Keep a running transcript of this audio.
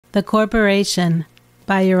The Corporation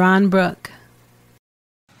by Yaron Brook.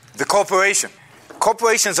 The corporation.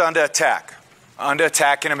 Corporations are under attack. Under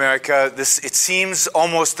attack in America. It seems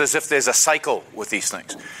almost as if there's a cycle with these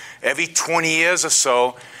things. Every 20 years or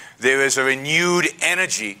so, there is a renewed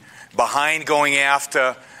energy behind going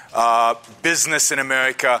after business in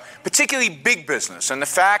America, particularly big business. And the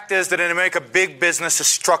fact is that in America, big business is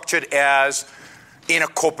structured as in a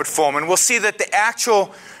corporate form. And we'll see that the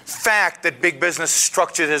actual fact that big business is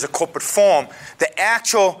structured as a corporate form, the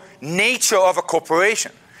actual nature of a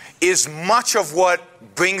corporation is much of what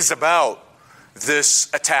brings about this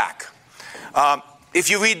attack. If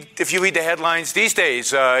you read the headlines these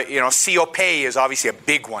days, CEO pay is obviously a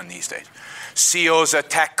big one these days. CEOs are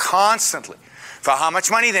attacked constantly for how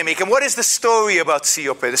much money they make. And what is the story about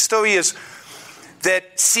CEO pay? The story is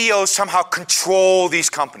that CEOs somehow control these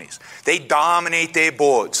companies. They dominate their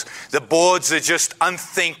boards. The boards are just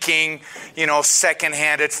unthinking,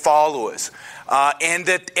 second-handed followers. And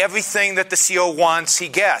that everything that the CEO wants, he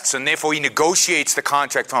gets. And therefore, he negotiates the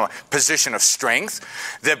contract from a position of strength.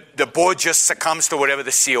 The board just succumbs to whatever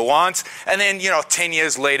the CEO wants. And then, 10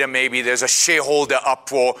 years later, maybe there's a shareholder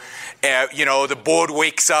uproar. The board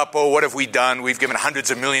wakes up, oh, what have we done? We've given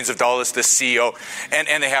hundreds of millions of dollars to the CEO.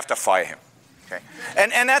 And they have to fire him. Okay?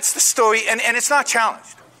 And that's the story. And it's not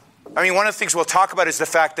challenged. I mean, one of the things we'll talk about is the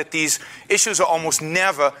fact that these issues are almost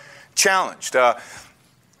never challenged.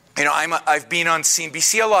 I've been on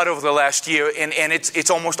CNBC a lot over the last year, and it's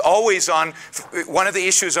almost always on. One of the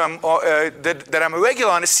issues that I'm a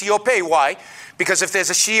regular on is CEO pay. Why? Because if there's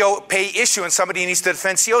a CEO pay issue and somebody needs to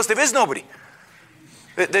defend CEOs, there is nobody.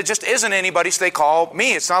 There just isn't anybody, so they call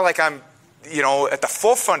me. It's not like I'm at the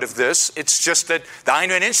forefront of this. It's just that the Ayn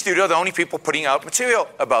Rand Institute are the only people putting out material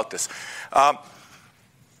about this. And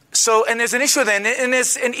there's an issue then, and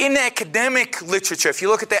in academic literature, if you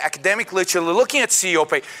look at the academic literature, looking at CEO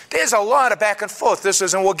pay, there's a lot of back and forth.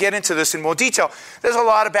 And we'll get into this in more detail. There's a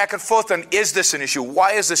lot of back and forth on, is this an issue?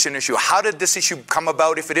 Why is this an issue? How did this issue come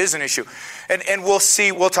about if it is an issue? And we'll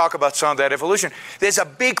talk about some of that evolution. There's a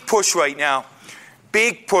big push right now,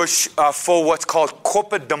 for what's called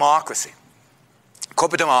corporate democracy.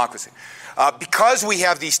 Corporate democracy. Because we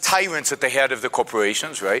have these tyrants at the head of the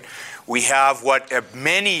corporations, right? We have what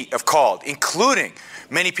many have called, including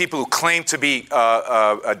many people who claim to be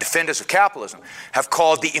defenders of capitalism, have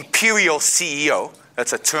called the imperial CEO.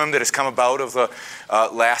 That's a term that has come about over the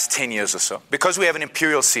last 10 years or so. Because we have an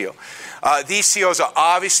imperial CEO. These CEOs are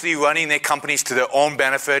obviously running their companies to their own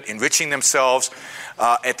benefit, enriching themselves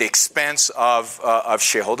at the expense of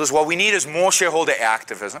shareholders. What we need is more shareholder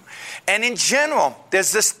activism. And in general,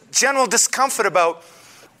 there's this general discomfort about,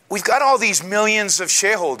 we've got all these millions of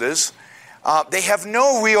shareholders. They have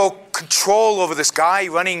no real control over this guy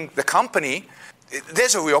running the company.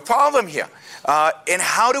 There's a real problem here. And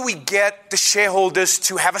how do we get the shareholders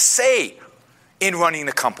to have a say in running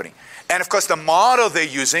the company? And of course, the model they're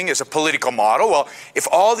using is a political model. Well, if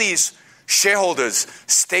all these shareholders,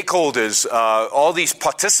 stakeholders, all these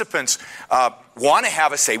participants want to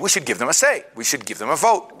have a say, we should give them a say. We should give them a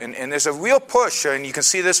vote. And there's a real push, and you can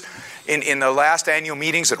see this in the last annual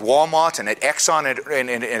meetings at Walmart and at Exxon and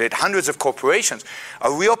at hundreds of corporations,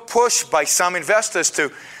 a real push by some investors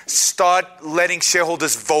to start letting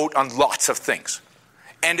shareholders vote on lots of things.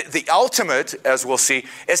 And the ultimate, as we'll see,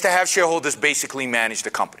 is to have shareholders basically manage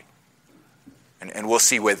the company. And we'll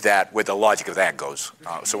see where the logic of that goes.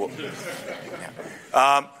 And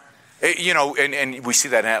we see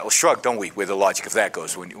that in Atlas Shrugged, don't we, where the logic of that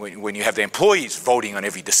goes. When you have the employees voting on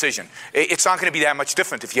every decision, it's not going to be that much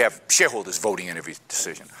different if you have shareholders voting on every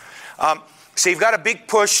decision. So you've got a big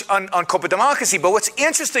push on corporate democracy. But what's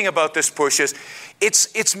interesting about this push is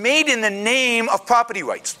it's made in the name of property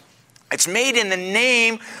rights. It's made in the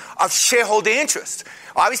name of shareholder interest.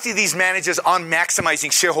 Obviously, these managers aren't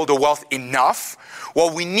maximizing shareholder wealth enough.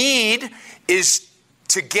 What we need is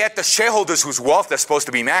to get the shareholders whose wealth they're supposed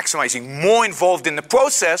to be maximizing more involved in the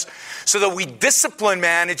process so that we discipline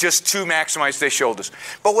managers to maximize their shareholders.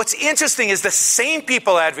 But what's interesting is the same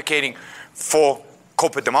people advocating for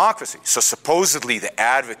corporate democracy, so supposedly the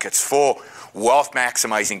advocates for wealth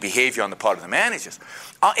maximizing behavior on the part of the managers,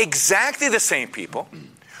 are exactly the same people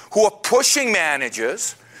who are pushing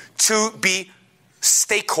managers to be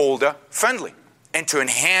stakeholder friendly and to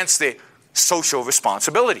enhance their social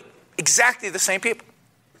responsibility. Exactly the same people.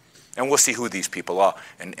 And we'll see who these people are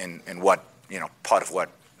and what, part of what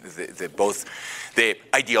both their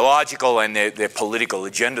ideological and their political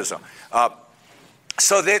agendas are.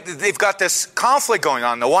 So they've got this conflict going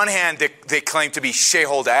on. On the one hand, they claim to be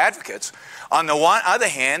shareholder advocates. On the other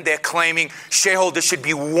hand, they're claiming shareholders should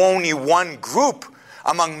be only one group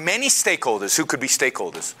among many stakeholders. Who could be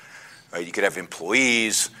stakeholders? Right? You could have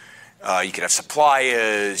employees, you could have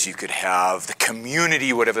suppliers, you could have the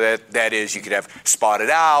community, whatever that is. You could have spotted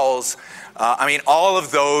owls. All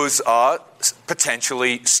of those are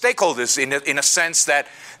potentially stakeholders in a sense that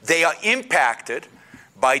they are impacted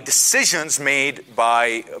by decisions made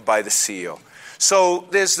by the CEO. So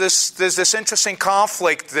there's this interesting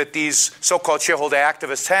conflict that these so-called shareholder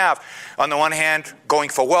activists have. On the one hand, going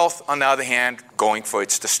for wealth. On the other hand, going for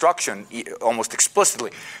its destruction, almost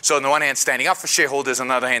explicitly. So on the one hand, standing up for shareholders. On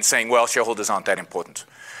the other hand, saying, well, shareholders aren't that important.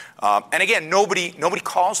 And again, nobody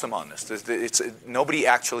calls them on this. Nobody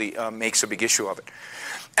actually makes a big issue of it.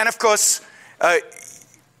 And of course,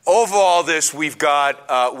 over all this, we've got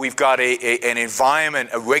an environment,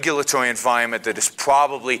 a regulatory environment that is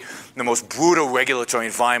probably the most brutal regulatory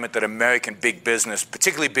environment that American big business,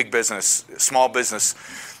 particularly big business, small business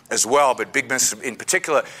as well, but big business in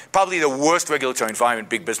particular, probably the worst regulatory environment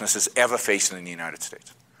big business has ever faced in the United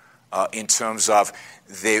States in terms of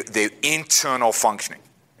their internal functioning.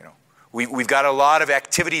 We've got a lot of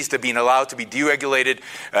activities that are being allowed to be deregulated.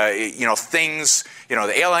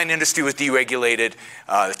 The airline industry was deregulated.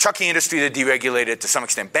 The trucking industry is deregulated. To some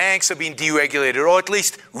extent, banks are being deregulated, or at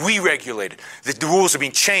least re-regulated. The rules are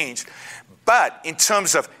being changed. But in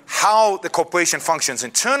terms of how the corporation functions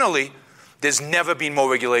internally, there's never been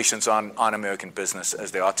more regulations on American business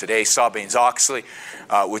as there are today. Sarbanes-Oxley,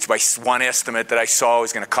 which by one estimate that I saw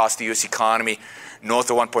is going to cost the U.S. economy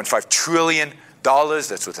north of $1.5 trillion.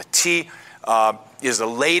 That's with a T, is the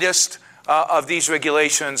latest of these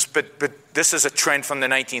regulations, but this is a trend from the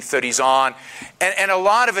 1930s on. And a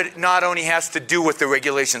lot of it not only has to do with the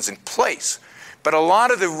regulations in place, but a lot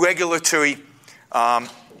of the regulatory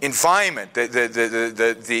environment,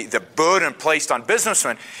 the burden placed on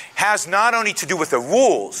businessmen has not only to do with the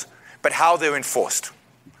rules, but how they're enforced.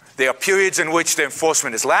 There are periods in which the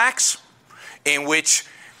enforcement is lax, in which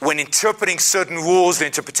when interpreting certain rules, the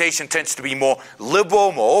interpretation tends to be more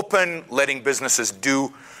liberal, more open, letting businesses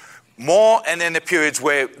do more, and then the periods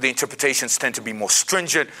where the interpretations tend to be more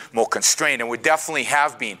stringent, more constrained, and we definitely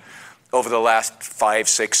have been over the last 5,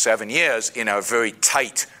 6, 7 years in a very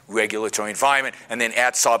tight regulatory environment, and then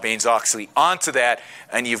add Sarbanes-Oxley onto that,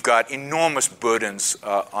 and you've got enormous burdens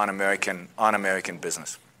on American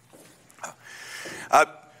business.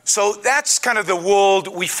 So that's kind of the world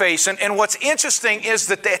we face. And what's interesting is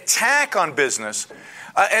that the attack on business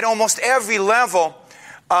at almost every level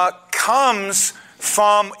comes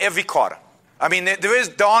from every quarter.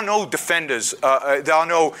 There are no defenders, there are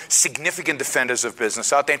no significant defenders of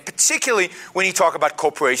business out there, and particularly when you talk about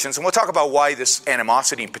corporations, and we'll talk about why this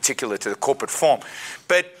animosity in particular to the corporate form.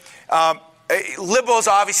 But liberals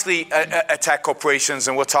obviously attack corporations,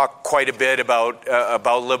 and we'll talk quite a bit about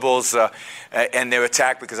liberals and their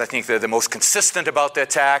attack, because I think they're the most consistent about their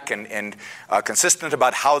attack and consistent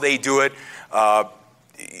about how they do it.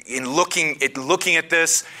 In looking at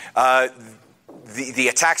this, the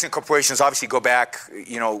attacks on corporations obviously go back,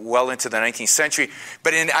 well into the 19th century.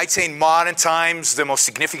 But I'd say in modern times, the most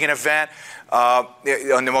significant event,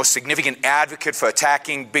 and the most significant advocate for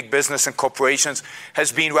attacking big business and corporations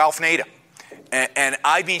has been Ralph Nader. And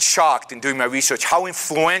I've been shocked in doing my research how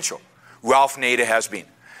influential Ralph Nader has been.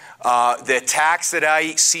 The attacks that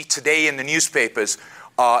I see today in the newspapers,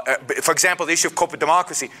 for example, the issue of corporate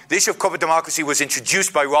democracy. The issue of corporate democracy was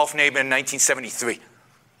introduced by Ralph Nader in 1973.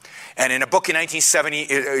 And in a book in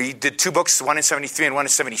 1970, he did 2 books, one in 73 and one in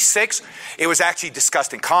 76. It was actually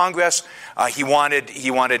discussed in Congress. He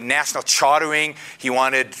wanted national chartering. He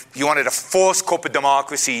wanted to force corporate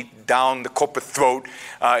democracy down the corporate throat,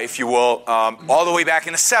 if you will, all the way back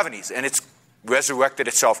in the 70s. And it's resurrected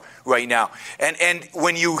itself right now. And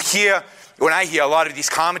when I hear a lot of these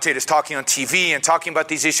commentators talking on TV and talking about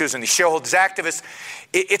these issues and the shareholders activists,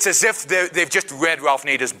 it's as if they've just read Ralph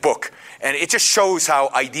Nader's book. And it just shows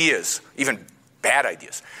how ideas, even bad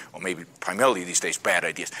ideas, or maybe primarily these days bad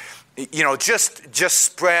ideas, just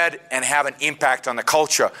spread and have an impact on the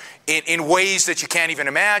culture in ways that you can't even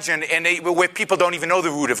imagine, and where people don't even know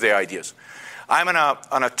the root of their ideas. I'm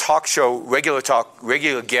on a talk show,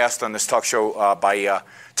 regular guest on this talk show by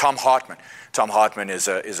Tom Hartman. Tom Hartman is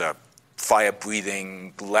a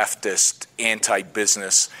fire-breathing, leftist,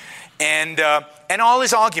 anti-business, and all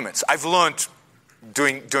his arguments I've learned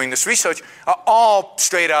doing this research are all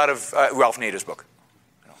straight out of Ralph Nader's book.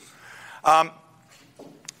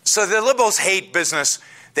 So the liberals hate business,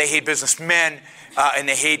 they hate businessmen, and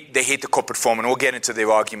they hate the corporate form, and we'll get into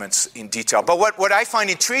their arguments in detail. But what I find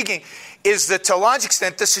intriguing is that to a large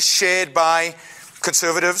extent this is shared by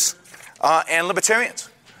conservatives and libertarians,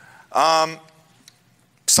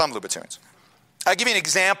 some libertarians. I'll give you an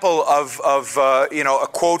example of a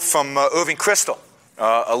quote from Irving Kristol,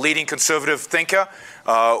 a leading conservative thinker,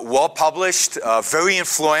 well-published, very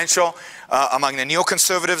influential among the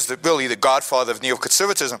neoconservatives, really the godfather of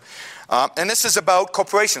neoconservatism. And this is about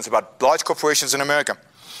corporations, about large corporations in America.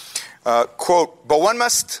 Quote, "But one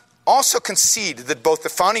must also concede that both the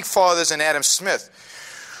Founding Fathers and Adam Smith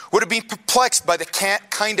would have been perplexed by the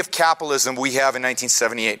kind of capitalism we have in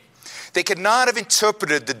 1978. They could not have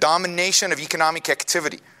interpreted the domination of economic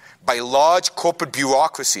activity by large corporate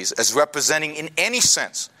bureaucracies as representing in any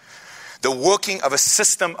sense the working of a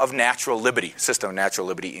system of natural liberty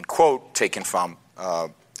in quote, taken from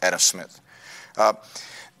Adam Smith.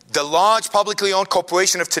 The large publicly owned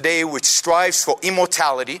corporation of today, which strives for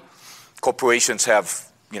immortality, corporations have,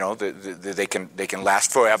 they can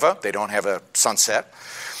last forever, they don't have a sunset,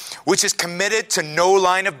 which is committed to no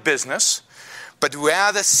line of business, but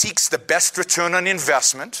rather seeks the best return on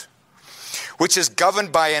investment, which is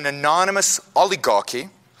governed by an anonymous oligarchy,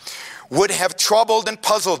 would have troubled and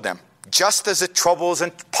puzzled them, just as it troubles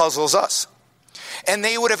and puzzles us. And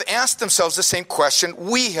they would have asked themselves the same question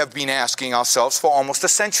we have been asking ourselves for almost a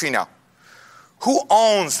century now. Who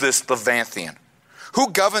owns this Leviathan? Who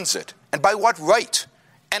governs it? And by what right?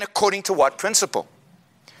 And according to what principle?"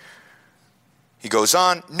 He goes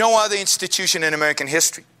on, "No other institution in American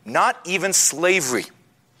history, not even slavery,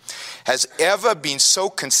 has ever been so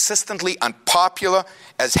consistently unpopular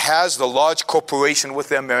as has the large corporation with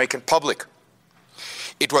the American public.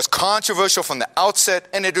 It was controversial from the outset,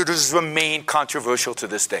 and it has remained controversial to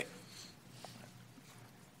this day."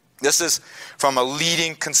 This is from a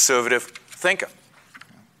leading conservative thinker.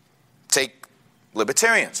 Take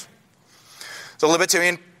libertarians. The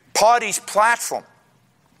Libertarian Party's platform,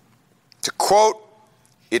 to quote,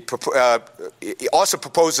 it also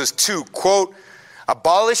proposes to, quote,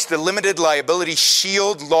 "abolish the limited liability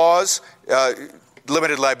shield laws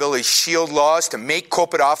to make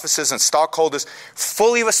corporate officers and stockholders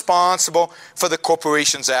fully responsible for the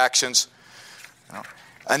corporation's actions."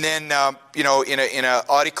 And then, in an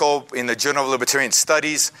article in the Journal of Libertarian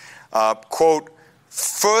Studies, quote,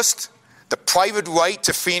 "First, the private right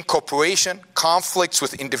to free incorporation conflicts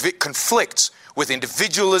with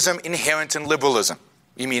individualism inherent in liberalism."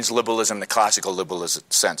 He means liberalism in the classical liberalism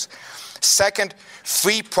sense. "Second,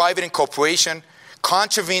 free private incorporation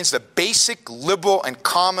contravenes the basic liberal and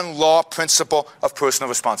common law principle of personal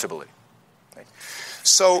responsibility." Okay.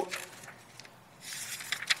 So,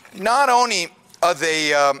 not only are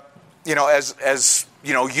they,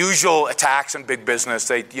 usual attacks on big business,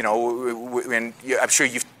 and I'm sure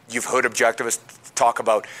you've heard objectivists talk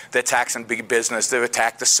about the attacks on big business. They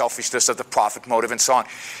attack the selfishness of the profit motive and so on.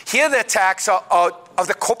 Here the attacks are of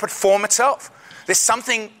the corporate form itself. There's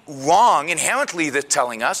something wrong inherently, they're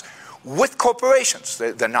telling us, with corporations.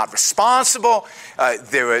 They're not responsible.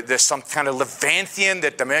 There's some kind of Levanthian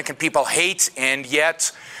that the American people hate, and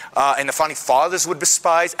yet, and the Founding Fathers would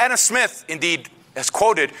despise. Adam Smith, indeed, as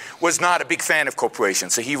quoted, was not a big fan of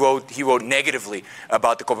corporations. So he wrote negatively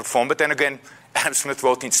about the corporate form. But then again, Adam Smith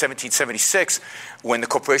wrote in 1776 when the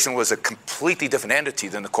corporation was a completely different entity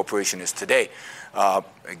than the corporation is today.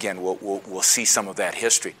 Again, we'll see some of that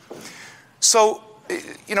history. So,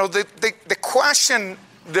 the question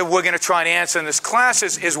that we're going to try and answer in this class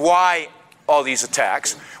is why all these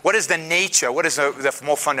attacks? What is the nature? What is the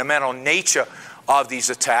more fundamental nature of these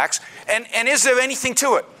attacks? And is there anything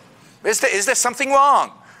to it? Is there something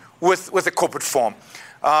wrong with the corporate form?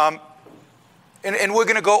 And we're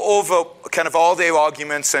going to go over kind of all their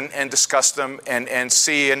arguments and discuss them and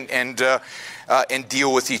see and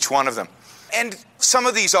deal with each one of them. And some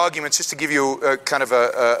of these arguments, just to give you kind of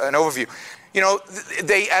an overview,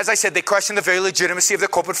 as I said, they question the very legitimacy of the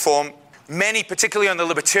corporate form. Many, particularly on the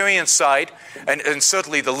libertarian side, and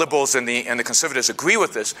certainly the liberals and the conservatives agree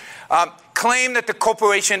with this, claim that the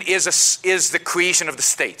corporation is the creation of the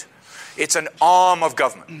state. It's an arm of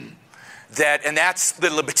government. And that's the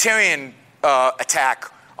libertarian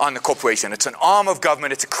attack on the corporation. It's an arm of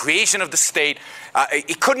government. It's a creation of the state.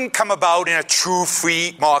 It couldn't come about in a true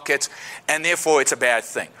free market, and therefore it's a bad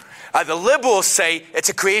thing. The liberals say it's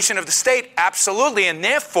a creation of the state, absolutely, and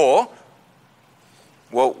therefore,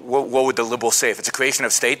 what would the liberals say? If it's a creation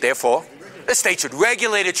of state, therefore, the state should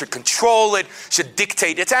regulate it, should control it, should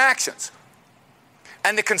dictate its actions.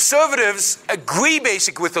 And the conservatives agree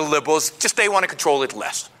basically with the liberals, just they want to control it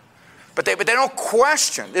less. But they don't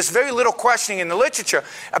question. There's very little questioning in the literature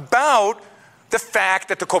about the fact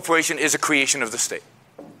that the corporation is a creation of the state.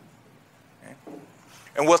 Okay?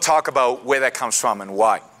 And we'll talk about where that comes from and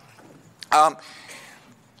why.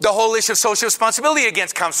 The whole issue of social responsibility, again,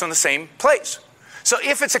 comes from the same place. So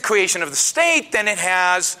if it's a creation of the state, then it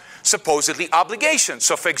has supposedly obligations.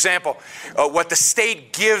 So, for example, what the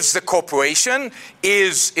state gives the corporation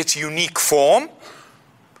is its unique form,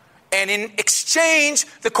 and in exchange,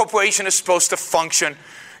 the corporation is supposed to function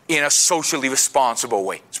in a socially responsible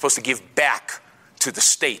way. It's supposed to give back to the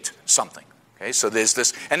state something. Okay, so there's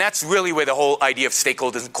this, and that's really where the whole idea of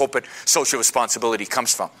stakeholders and corporate social responsibility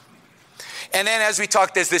comes from. And then, as we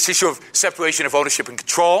talked, there's this issue of separation of ownership and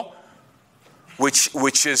control,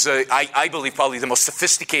 which is, I believe, probably the most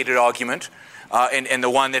sophisticated argument, and the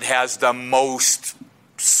one that has the most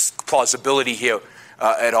plausibility here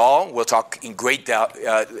at all. We'll talk in great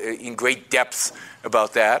depth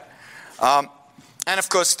about that. And of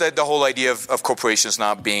course, the whole idea of corporations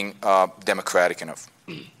not being democratic enough.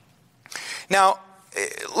 Now,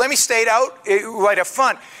 let me state out right up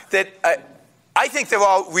front that I think there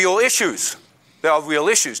are real issues. There are real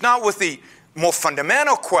issues, not with the more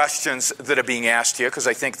fundamental questions that are being asked here, because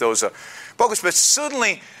I think those are bogus, but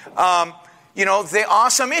certainly, there are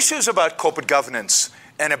some issues about corporate governance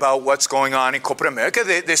and about what's going on in corporate America.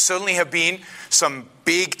 There certainly have been some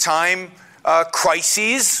big-time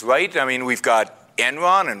crises, right? I mean, we've got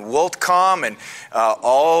Enron and WorldCom and a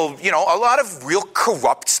lot of real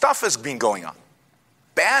corrupt stuff has been going on.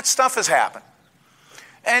 Bad stuff has happened.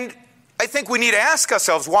 And I think we need to ask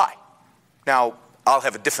ourselves why. Now, I'll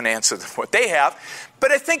have a different answer than what they have,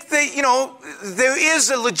 but I think that, there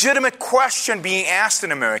is a legitimate question being asked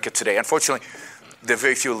in America today. Unfortunately, there are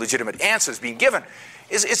very few legitimate answers being given.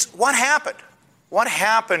 Is what happened? What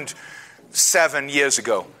happened 7 years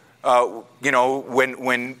ago,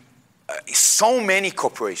 when so many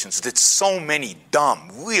corporations did so many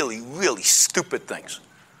dumb, really, really stupid things?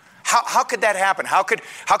 How could that happen? How could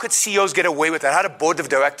CEOs get away with that? How did board of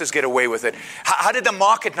directors get away with it? How did the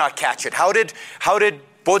market not catch it? How did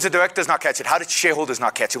boards of directors not catch it? How did shareholders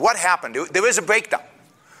not catch it? What happened? There is a breakdown.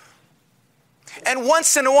 And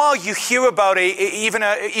once in a while, you hear about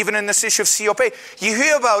even in this issue of COP, you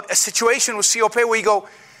hear about a situation with COP where you go,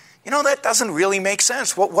 that doesn't really make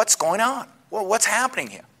sense. What's going on? What's happening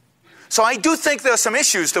here? So I do think there are some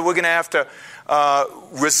issues that we're going to have to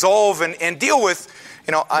resolve and deal with.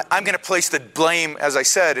 I'm going to place the blame, as I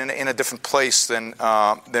said, in a different place than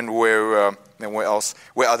where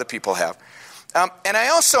other people have. And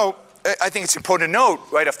I think it's important to note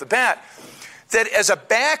right off the bat that as a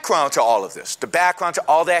background to all of this, the background to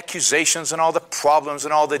all the accusations and all the problems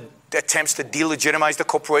and all the attempts to delegitimize the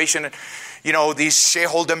corporation, and, these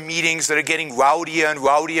shareholder meetings that are getting rowdier and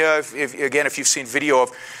rowdier. If you've seen video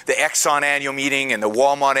of the Exxon annual meeting and the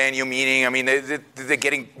Walmart annual meeting, I mean, they're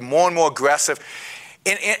getting more and more aggressive.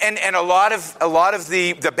 And a lot of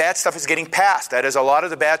the bad stuff is getting passed. That is, a lot of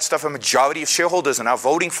the bad stuff a majority of shareholders are now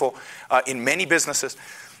voting for in many businesses.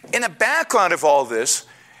 In the background of all this,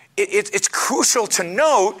 it's crucial to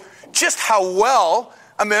note just how well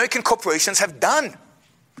American corporations have done,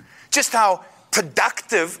 just how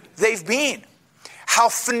productive they've been, how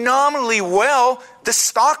phenomenally well the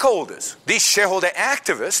stockholders, these shareholder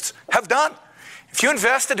activists, have done. If you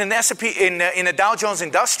invested in the S&P in the Dow Jones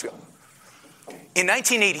Industrial in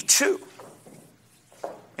 1982,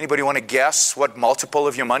 anybody want to guess what multiple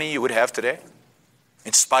of your money you would have today,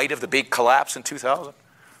 in spite of the big collapse in 2000?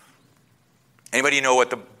 Anybody know what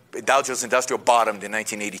the Dow Jones Industrial bottomed in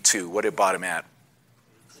 1982? What did it bottom at?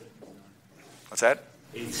 879. What's that?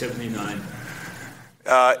 879.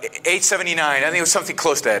 879. I think it was something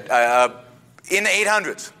close to that. In the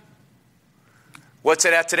 800s. What's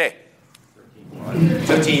it at today?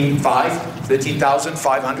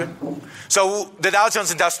 13,500. So the Dow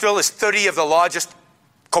Jones Industrial is 30 of the largest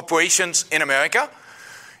corporations in America.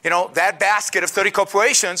 That basket of 30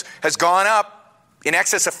 corporations has gone up in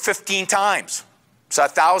excess of 15 times. So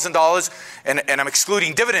 $1,000, and I'm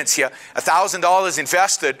excluding dividends here, $1,000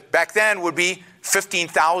 invested back then would be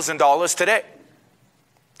 $15,000 today.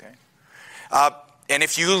 Okay. And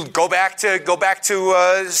if you go back to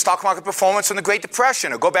stock market performance from the Great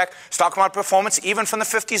Depression, or go back stock market performance even from the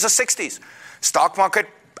 50s or 60s, stock market,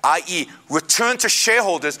 i.e. return to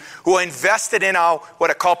shareholders who are invested in our what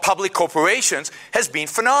are called public corporations, has been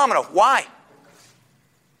phenomenal. Why?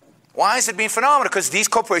 Why has it been phenomenal? Because these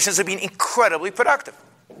corporations have been incredibly productive.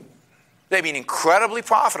 They've been incredibly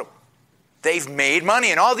profitable. They've made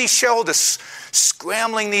money. And all these shareholders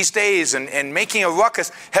scrambling these days and making a ruckus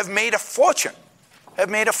have made a fortune.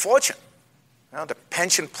 The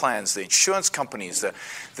pension plans, the insurance companies,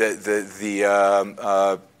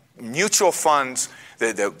 the mutual funds,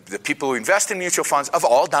 the people who invest in mutual funds have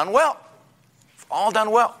all done well.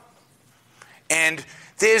 And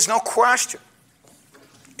there's no question,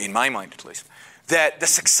 in my mind at least, that the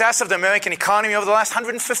success of the American economy over the last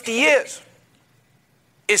 150 years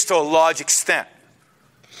is to a large extent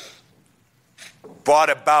brought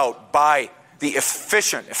about by the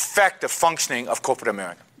efficient, effective functioning of corporate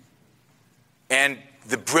America and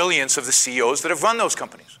the brilliance of the CEOs that have run those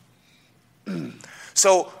companies.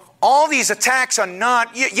 So all these attacks are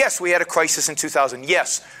not, yes, we had a crisis in 2000.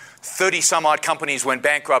 Yes, 30-some-odd companies went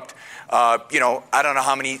bankrupt. I don't know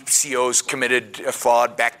how many CEOs committed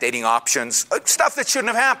fraud, backdating options, stuff that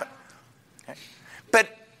shouldn't have happened. Okay? But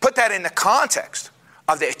put that in the context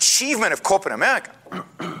of the achievement of corporate America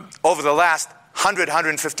over the last 100,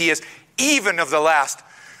 150 years, even of the last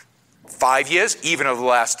 5 years, even of the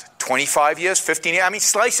last 25 years, 15 years. I mean,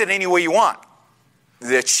 slice it any way you want.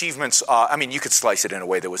 The achievements are, you could slice it in a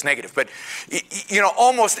way that was negative, but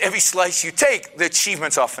almost every slice you take, the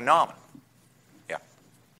achievements are phenomenal. Yeah.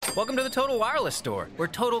 Welcome to the Total Wireless store, where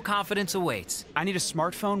total confidence awaits. I need a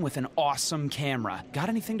smartphone with an awesome camera. Got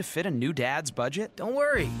anything to fit a new dad's budget? Don't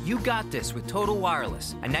worry, you got this with Total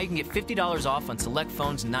Wireless. And now you can get $50 off on select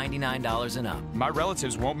phones $99 and up. My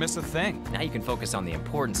relatives won't miss a thing. Now you can focus on the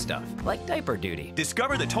important stuff, like diaper duty.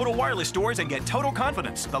 Discover the Total Wireless stores and get total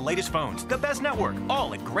confidence. The latest phones, the best network,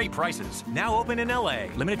 all at great prices. Now open in LA.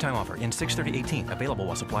 Limited time offer in 6/30/18. Available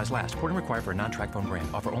while supplies last. Porting required for a non-track phone brand.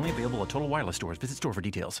 Offer only available at Total Wireless stores. Visit store for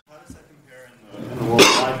details. How does that compare in the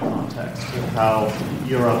worldwide context with how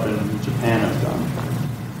Europe and Japan have done?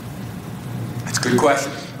 That's a good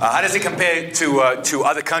question. How does it compare to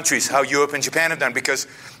other countries, how Europe and Japan have done? Because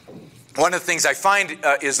one of the things I find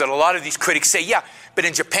is that a lot of these critics say, yeah, but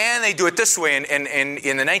in Japan they do it this way. And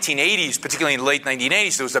in the 1980s, particularly in the late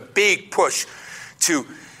 1980s, there was a big push to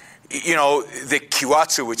the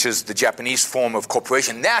kiwatsu, which is the Japanese form of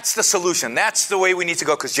corporation. That's the solution. That's the way we need to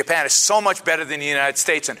go, because Japan is so much better than the United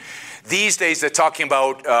States. And these days they're talking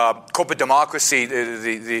about corporate democracy.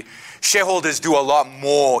 The shareholders do a lot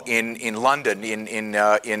more in London, in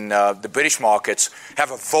the British markets,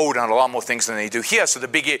 have a vote on a lot more things than they do here. So the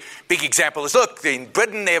big example is, look, in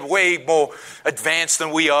Britain they're way more advanced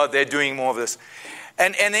than we are. They're doing more of this.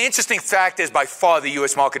 And the interesting fact is, by far, the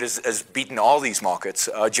U.S. market has beaten all these markets.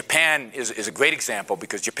 Japan is a great example,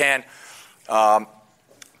 because Japan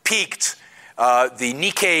peaked. The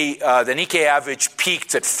Nikkei average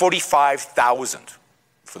peaked at 45,000.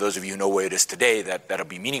 For those of you who know where it is today, that'll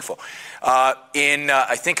be meaningful. I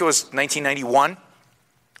think it was 1991.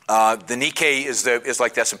 The Nikkei is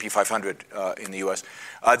like the S&P 500 in the U.S.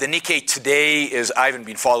 The Nikkei today is, I haven't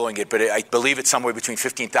been following it, but I believe it's somewhere between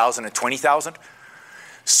 15,000 and 20,000.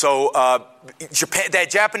 So the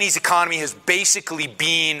Japanese economy has basically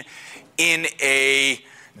been in a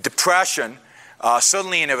depression,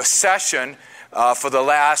 certainly in a recession, for the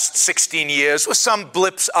last 16 years, with some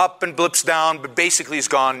blips up and blips down, but basically has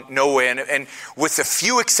gone nowhere. And with a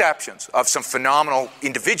few exceptions of some phenomenal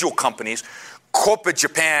individual companies, corporate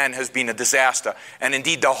Japan has been a disaster. And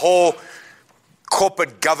indeed, the whole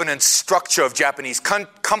corporate governance structure of Japanese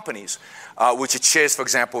companies, which it shares, for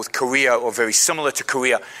example, with Korea, or very similar to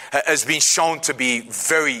Korea, has been shown to be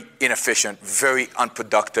very inefficient, very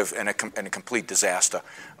unproductive, and a complete disaster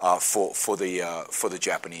for the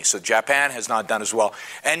Japanese. So Japan has not done as well,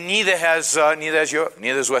 and neither has Europe,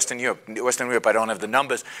 neither has Western Europe. Western Europe, I don't have the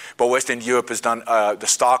numbers, but Western Europe has done the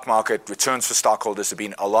stock market returns for stockholders have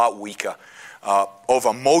been a lot weaker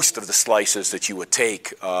over most of the slices that you would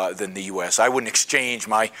take than the U.S. I wouldn't exchange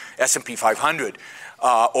my S&P 500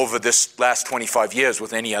 over this last 25 years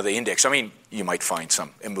with any other index. I mean, you might find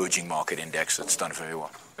some emerging market index that's done very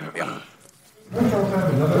well. Yeah. There's also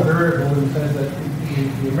have another variable in the sense that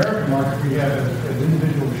the American market, we have as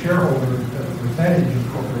individual shareholders as a percentage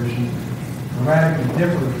of corporations dramatically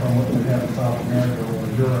different from what we have in South America or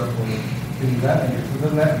Europe or things of that nature. So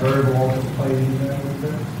doesn't that variable also play into that a little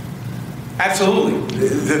bit? Absolutely.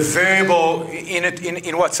 The variable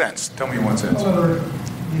in what sense? Tell me in what sense. Well,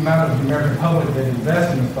 the amount of the American public that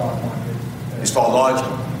invests in the stock market is far larger.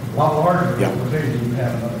 A lot larger than what you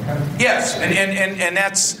have in other countries. Yes, and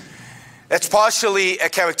that's partially a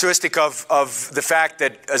characteristic of the fact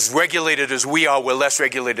that as regulated as we are, we're less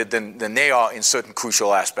regulated than they are in certain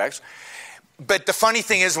crucial aspects. But the funny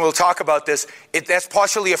thing is, and we'll talk about this, that's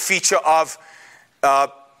partially a feature of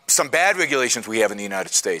some bad regulations we have in the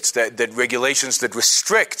United States, that regulations that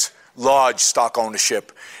restrict large stock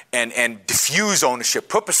ownership and diffuse ownership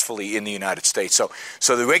purposefully in the United States.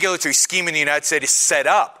 So the regulatory scheme in the United States is set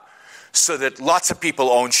up so that lots of people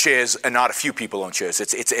own shares and not a few people own shares.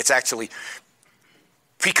 It's actually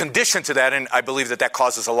preconditioned to that, and I believe that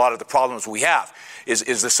causes a lot of the problems we have, is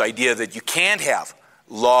this idea that you can't have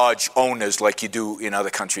large owners like you do in other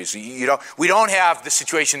countries. We don't have the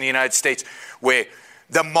situation in the United States where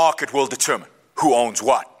the market will determine who owns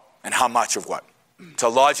what and how much of what. To a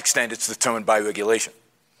large extent, it's determined by regulation.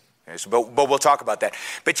 Okay, so, but we'll talk about that.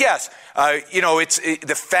 But yes,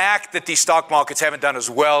 the fact that these stock markets haven't done as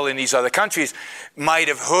well in these other countries might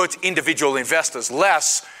have hurt individual investors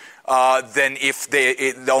less than if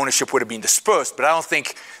the ownership would have been dispersed. But I don't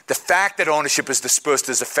think the fact that ownership is dispersed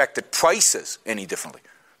has affected prices any differently,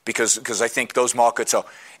 because I think those markets are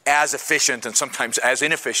as efficient and sometimes as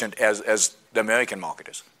inefficient as the American market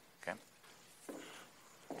is. Okay.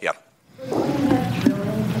 Yeah.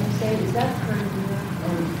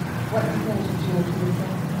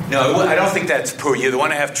 No, I don't think that's per year. The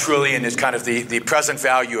 $1.5 trillion is kind of the present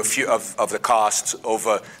value of the costs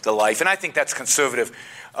over the life, and I think that's conservative.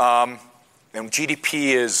 And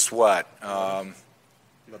GDP is what? 11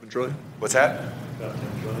 trillion. What's that? About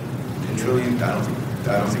 10 trillion. 10 trillion? I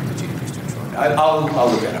don't think the GDP is 10 trillion. I'll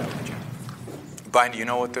look that up. Brian, do you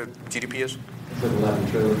know what the GDP is? It's like 11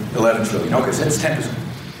 trillion. 11 trillion. Okay, so it's 10%.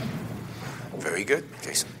 Very good,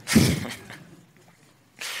 Jason.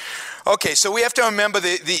 Okay, so we have to remember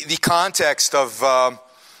the context of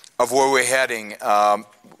where we're heading.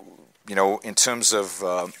 In terms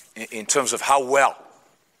of how well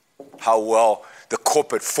the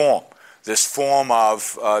corporate form, this form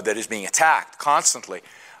of that is being attacked constantly,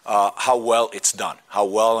 how well it's done, how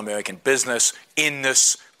well American business in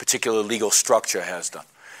this particular legal structure has done,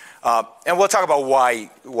 and we'll talk about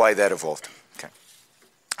why that evolved. Okay,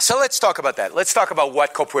 so let's talk about that. Let's talk about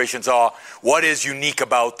what corporations are, what is unique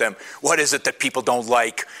about them, what is it that people don't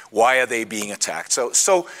like, why are they being attacked?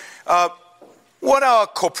 So what are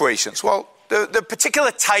corporations? Well, the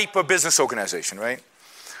particular type of business organization, right?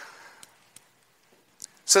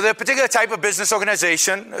 So they're a particular type of business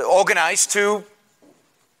organization organized to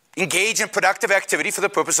engage in productive activity for the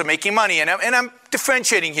purpose of making money. And I'm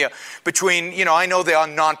differentiating here between, I know there are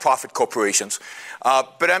nonprofit corporations,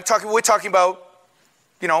 but we're talking about,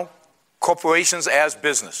 corporations as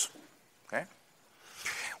business. Okay?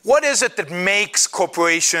 What is it that makes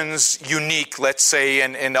corporations unique, let's say,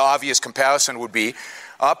 and the obvious comparison would be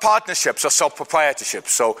partnerships or self-proprietorship.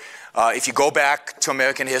 So if you go back to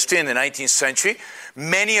American history in the 19th century,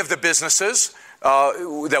 many of the businesses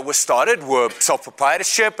that were started were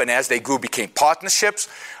self-proprietorship, and as they grew became partnerships.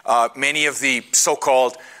 Many of the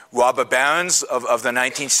so-called robber barons of the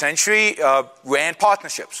 19th century ran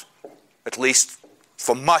partnerships, at least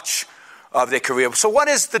for much of their career. So what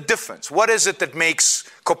is the difference? What is it that makes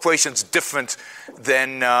corporations different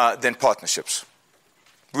than partnerships?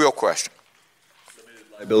 Real question.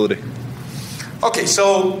 Liability. Okay,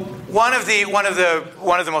 so one of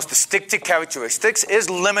the most distinctive characteristics is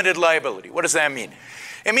limited liability. What does that mean?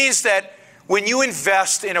 It means that when you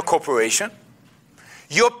invest in a corporation,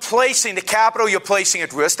 you're placing the capital you're placing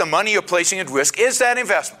at risk, the money you're placing at risk is that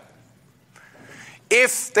investment.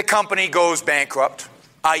 If the company goes bankrupt,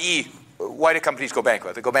 i.e., why do companies go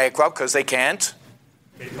bankrupt? They go bankrupt because they can't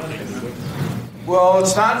Make money. Well,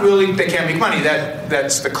 it's not really they can't make money.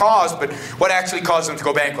 That's the cause. But what actually caused them to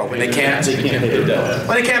go bankrupt? When they can't pay their debts.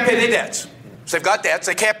 When they can't pay their debts. So they've got debts,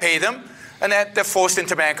 they can't pay them, and that they're forced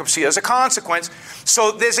into bankruptcy as a consequence.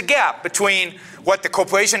 So there's a gap between what the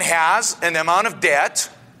corporation has and the amount of debt,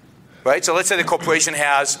 right? So let's say the corporation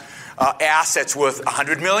has assets worth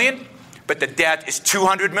 $100 million, but the debt is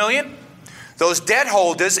 $200 million. Those debt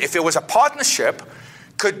holders, if it was a partnership,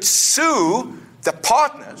 could sue the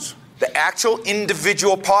partners. The actual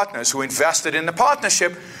individual partners who invested in the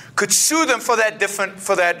partnership could sue them for that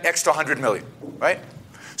extra $100 million, right?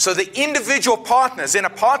 So the individual partners in a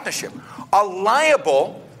partnership are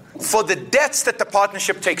liable for the debts that the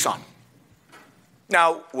partnership takes on.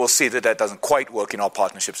 Now, we'll see that doesn't quite work in all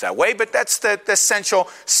partnerships that way, but that's the essential,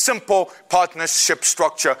 simple partnership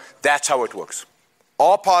structure. That's how it works.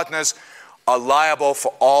 All partners are liable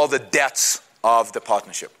for all the debts of the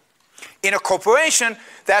partnership. In a corporation,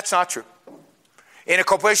 that's not true. In a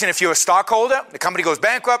corporation, if you're a stockholder, the company goes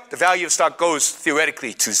bankrupt, the value of stock goes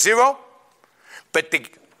theoretically to zero, but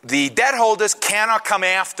the debt holders cannot come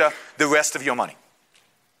after the rest of your money.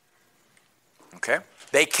 Okay?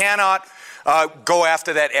 They cannot go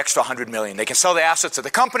after that extra $100 million. They can sell the assets of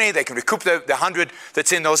the company, they can recoup the 100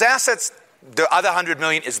 that's in those assets, the other $100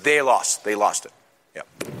 million is their loss. They lost it. Yeah.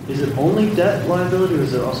 Is it only debt liability, or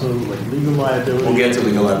is it also like legal liability? We'll get to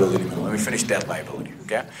legal liability in a minute. Let me finish debt liability.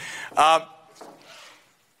 Okay.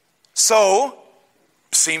 So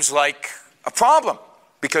seems like a problem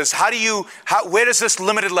because where does this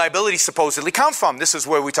limited liability supposedly come from? This is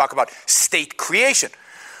where we talk about state creation.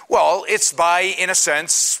 Well, it's by, in a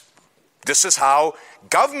sense, this is how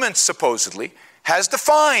government supposedly has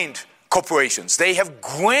defined corporations. They have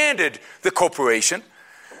granted the corporation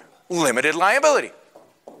limited liability.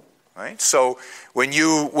 Right? So when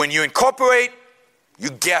you incorporate, you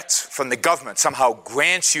get from the government somehow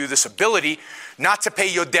grants you this ability not to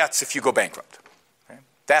pay your debts if you go bankrupt. Okay?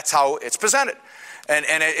 That's how it's presented. And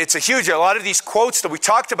it's a lot of these quotes that we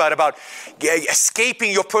talked about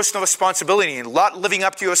escaping your personal responsibility and not living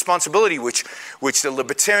up to your responsibility, which the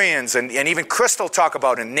libertarians and even Crystal talk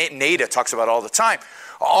about, and Nada talks about all the time,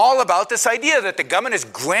 all about this idea that the government has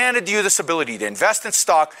granted you this ability to invest in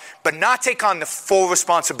stock, but not take on the full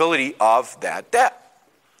responsibility of that debt.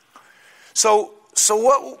 So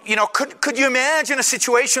what, could you imagine a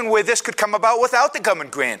situation where this could come about without the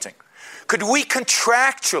government granting? Could we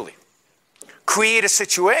contractually create a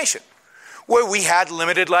situation where we had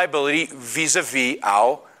limited liability vis-a-vis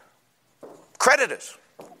our creditors?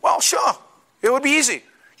 Well, sure. It would be easy.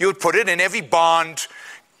 You would put it in every bond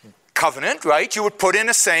covenant, right? You would put in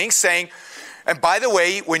a saying, and by the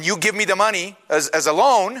way, when you give me the money as a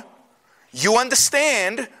loan, you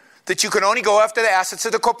understand that you can only go after the assets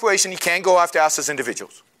of the corporation. You can't go after us as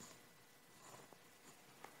individuals.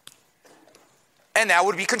 And that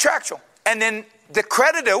would be contractual. And then the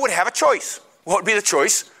creditor would have a choice. What would be the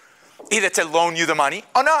choice? Either to loan you the money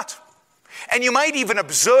or not. And you might even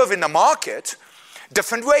observe in the market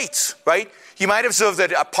different rates, right? You might observe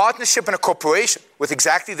that a partnership and a corporation with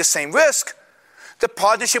exactly the same risk, the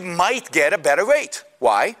partnership might get a better rate.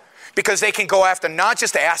 Why? Because they can go after not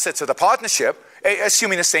just the assets of the partnership,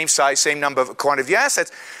 assuming the same size, same number of quantity of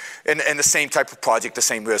assets, and the same type of project, the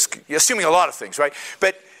same risk. You're assuming a lot of things, right?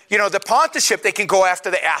 But the partnership, they can go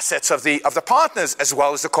after the assets of the partners as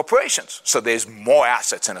well as the corporations. So there's more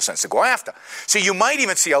assets in a sense to go after. So you might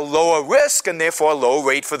even see a lower risk and therefore a lower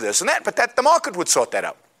rate for this and that, but the market would sort that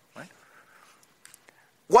out. Right?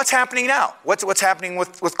 What's happening now? What's happening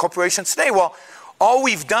with corporations today? Well, all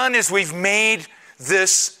we've done is we've made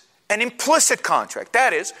this an implicit contract.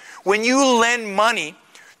 That is, when you lend money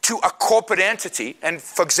to a corporate entity, and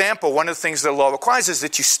for example, one of the things the law requires is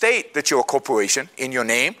that you state that you're a corporation in your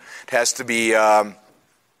name. It has to be, LTD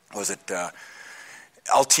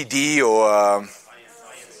or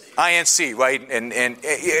INC, right? And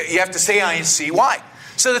you have to say INC. Why?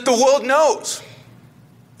 So that the world knows,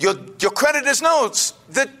 your creditors knows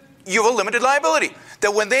that you have a limited liability.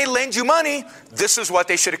 That when they lend you money, this is what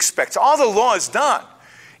they should expect. So all the law has done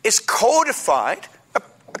is codified a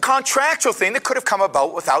contractual thing that could have come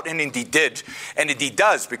about without, and indeed did, and indeed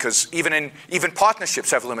does, because even partnerships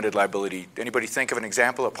have limited liability. Anybody think of an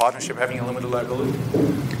example of a partnership having a limited liability?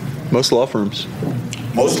 Most law firms.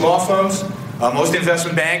 Most law firms, most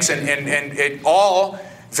investment banks, and all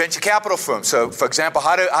venture capital firms. So, for example,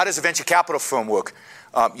 how does a venture capital firm work?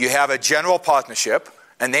 You have a general partnership,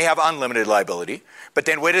 and they have unlimited liability. But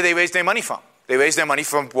then where do they raise their money from? They raise their money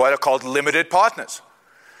from what are called limited partners.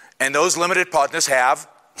 And those limited partners have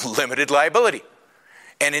limited liability.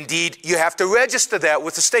 And indeed, you have to register that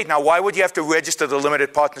with the state. Now, why would you have to register the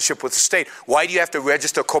limited partnership with the state? Why do you have to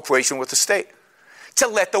register a corporation with the state? To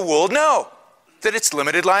let the world know that it's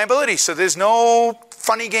limited liability. So there's no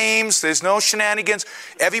funny games, there's no shenanigans.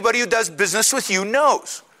 Everybody who does business with you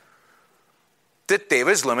knows that there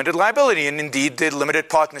is limited liability. And indeed, the limited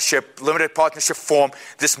partnership form,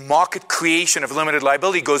 this market creation of limited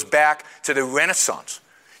liability goes back to the Renaissance.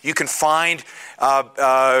 You can find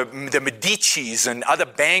the Medicis and other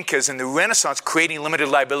bankers in the Renaissance creating limited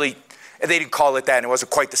liability. They didn't call it that, and it wasn't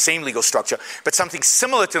quite the same legal structure, but something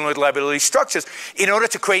similar to limited liability structures in order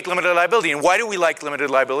to create limited liability. And why do we like limited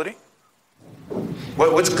liability?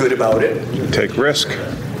 What's good about it? Take risk.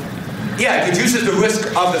 Yeah, it reduces the risk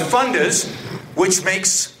of the funders, which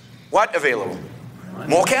makes what available?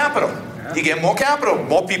 More capital. You get more capital.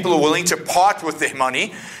 More people are willing to part with their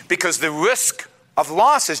money because the risk of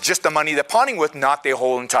loss is just the money they're parting with, not their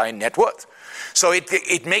whole entire net worth. So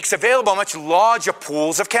it makes available much larger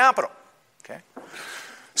pools of capital. Okay?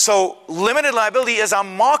 So limited liability is a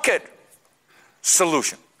market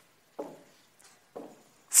solution.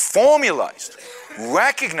 Formalized,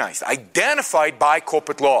 recognized, identified by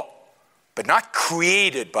corporate law, but not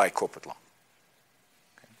created by corporate law.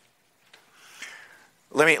 Okay.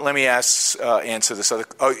 Let me answer this other.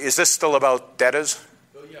 Oh, is this still about debtors?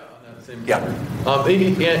 Yeah.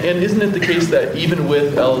 And isn't it the case that even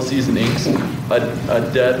with LLCs and Incs,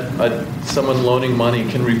 someone loaning money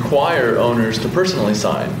can require owners to personally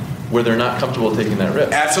sign where they're not comfortable taking that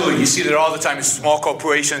risk? Absolutely. You see that all the time in small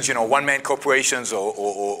corporations, one-man corporations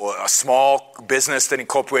or a small business that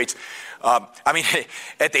incorporates.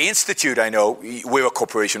 At the Institute, I know, we're a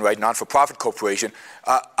corporation, right? Not-for-profit corporation.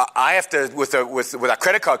 I have to, with our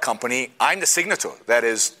credit card company, I'm the signator. That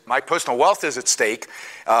is, my personal wealth is at stake,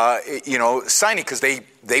 signing, because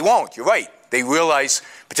they won't. You're right. They realize,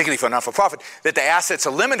 particularly for a not-for-profit, that the assets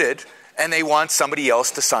are limited and they want somebody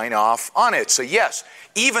else to sign off on it. So yes,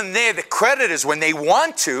 even there, the creditors, when they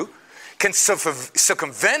want to, can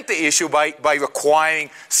circumvent the issue by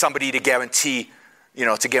requiring somebody to guarantee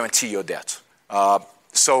your debts.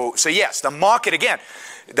 So yes, the market, again,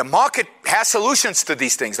 the market has solutions to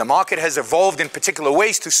these things. The market has evolved in particular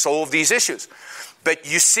ways to solve these issues. But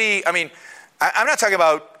you see, I mean, I'm not talking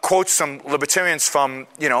about quotes from libertarians from,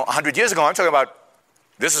 100 years ago. I'm talking about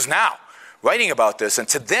this is now, writing about this. And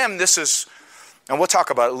to them, this is, and we'll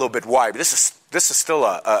talk about it a little bit why, but this is still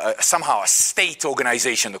somehow a state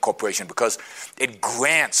organization, the corporation, because it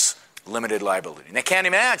grants limited liability. And they can't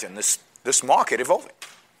imagine this market evolving.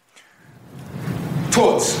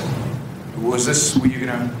 Thoughts? Were you going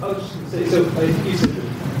to? I was just going to say, so I think you said that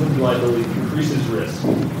limited liability increases risk.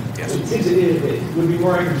 Yes. It seems it would be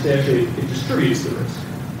more accurate to say actually it distributes the risk.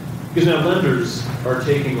 Because now lenders are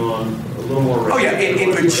taking on a little more risk. Oh yeah,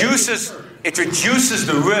 it reduces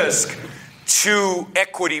the risk to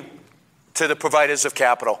equity, to the providers of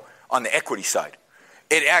capital on the equity side.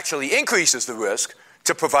 It actually increases the risk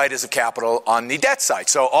to providers of capital on the debt side.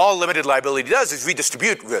 So all limited liability does is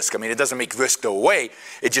redistribute risk. I mean, it doesn't make risk go away.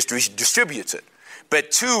 It just redistributes it. But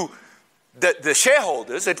to the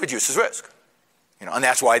shareholders, it reduces risk. And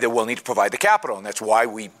that's why they're willing to provide the capital. And that's why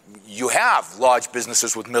you have large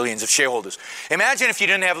businesses with millions of shareholders. Imagine if you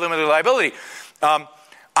didn't have limited liability.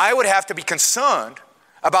 I would have to be concerned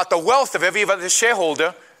about the wealth of every other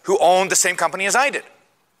shareholder who owned the same company as I did.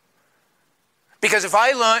 Because if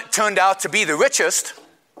I turned out to be the richest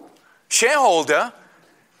shareholder,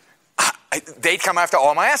 they'd come after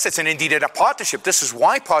all my assets. And indeed, in a partnership, this is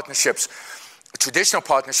why traditional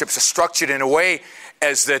partnerships are structured in a way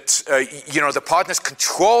as that, the partners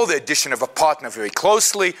control the addition of a partner very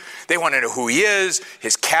closely. They want to know who he is,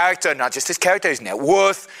 his character, not just his character, his net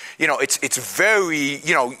worth. It's very,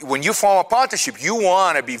 when you form a partnership, you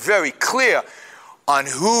want to be very clear on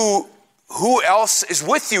who else is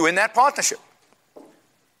with you in that partnership.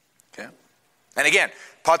 Okay? And again,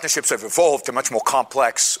 partnerships have evolved to much more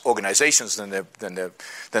complex organizations than the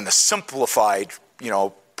simplified,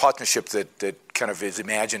 partnership that kind of is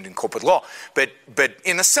imagined in corporate law. But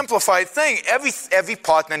in a simplified thing, every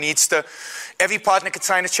partner every partner can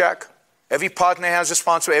sign a check. Every partner has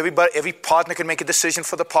responsibility. Every partner can make a decision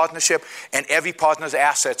for the partnership, and every partner's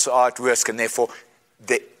assets are at risk, and therefore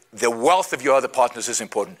the wealth of your other partners is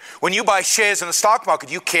important. When you buy shares in the stock market,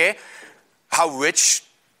 do you care how rich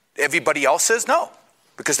everybody else is? No,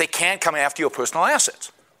 because they can't come after your personal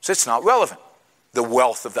assets. So it's not relevant, the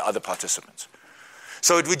wealth of the other participants.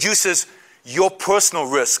 So it reduces your personal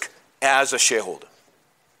risk as a shareholder.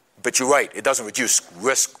 But you're right, it doesn't reduce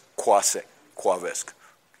risk qua risk.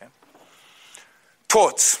 Okay?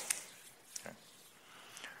 Torts. Okay.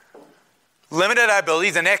 Limited liability,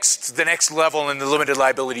 the next level in the limited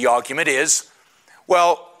liability argument is,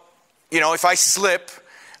 well, if I slip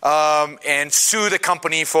and sue the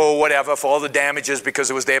company for whatever, for all the damages because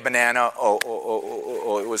it was their banana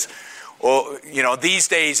or it was... Or, these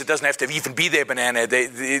days, it doesn't have to even be their banana.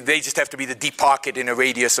 They just have to be the deep pocket in a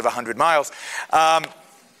radius of 100 miles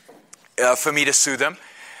for me to sue them.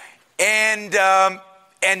 And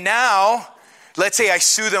now, let's say I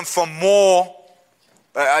sue them for more.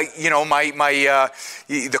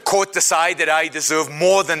 The court decide that I deserve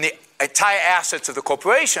more than the entire assets of the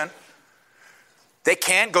corporation. They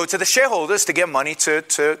can't go to the shareholders to get money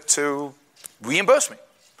to reimburse me.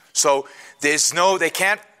 So they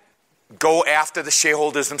can't go after the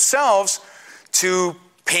shareholders themselves to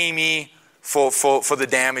pay me for the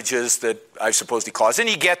damages that I supposedly caused. And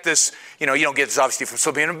you get this, you don't get this obviously from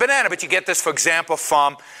slipping a banana, but you get this, for example,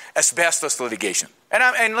 from asbestos litigation.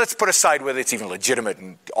 And let's put aside whether it's even legitimate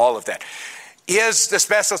and all of that. Here's the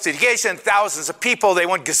asbestos litigation, thousands of people, they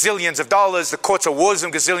want gazillions of dollars, the courts award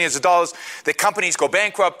them gazillions of dollars, the companies go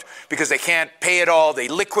bankrupt because they can't pay it all, they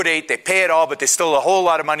liquidate, they pay it all, but there's still a whole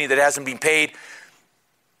lot of money that hasn't been paid.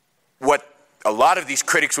 What a lot of these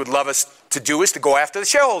critics would love us to do is to go after the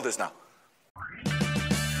shareholders now.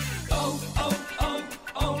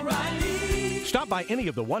 O'Reilly. Stop by any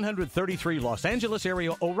of the 133 Los Angeles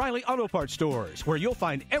area O'Reilly Auto Parts stores, where you'll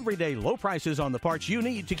find everyday low prices on the parts you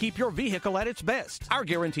need to keep your vehicle at its best. Our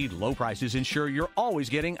guaranteed low prices ensure you're always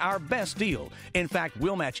getting our best deal. In fact,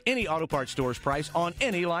 we'll match any auto parts store's price on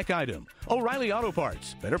any like item. O'Reilly Auto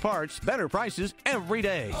Parts. Better parts, better prices every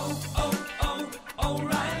day.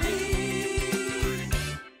 O'Reilly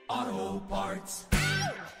Auto Parts.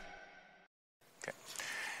 Okay.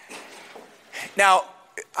 Now,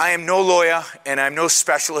 I am no lawyer and I'm no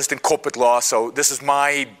specialist in corporate law, so this is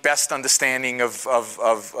my best understanding of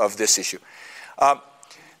this issue.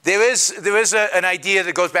 There is an idea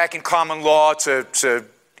that goes back in common law to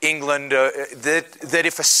England that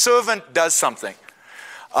if a servant does something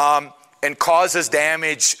and causes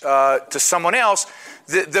damage to someone else,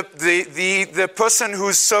 the person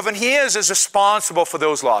whose servant he is responsible for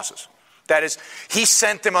those losses. That is, he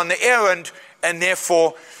sent them on the errand, and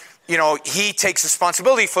therefore, he takes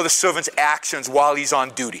responsibility for the servant's actions while he's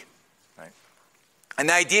on duty. Right? And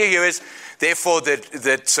the idea here is, therefore,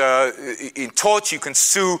 that in tort you can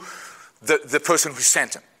sue the person who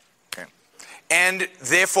sent him. Okay? And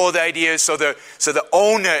therefore, the idea is, so the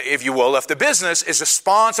owner, if you will, of the business is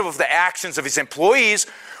responsible for the actions of his employees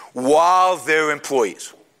while they're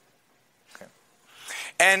employees. Okay?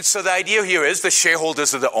 And so the idea here is the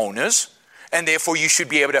shareholders are the owners, and therefore you should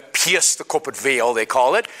be able to pierce the corporate veil, they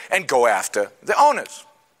call it, and go after the owners.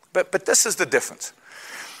 But this is the difference.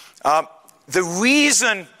 The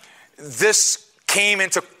reason this came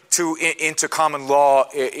into common law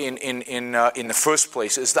in the first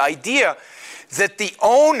place is the idea that the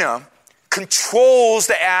owner controls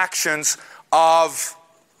the actions of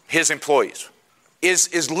his employees,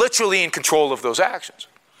 is literally in control of those actions,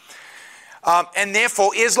 and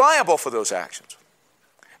therefore is liable for those actions.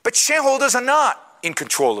 But shareholders are not in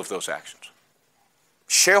control of those actions.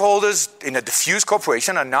 Shareholders in a diffuse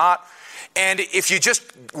corporation are not, and if you just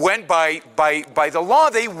went by the law,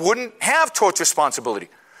 they wouldn't have tort responsibility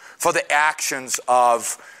for the actions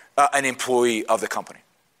of an employee of the company.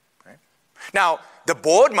 Right? Now, the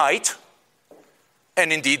board might,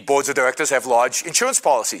 and indeed boards of directors have large insurance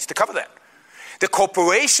policies to cover that. The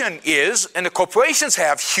corporation is, and the corporations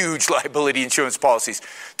have huge liability insurance policies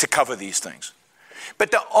to cover these things. But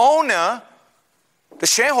the owner, the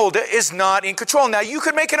shareholder, is not in control. Now, you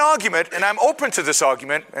could make an argument, and I'm open to this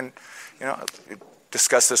argument, and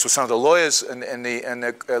discuss this with some of the lawyers and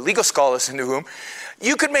the legal scholars in the room.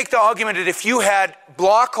 You could make the argument that if you had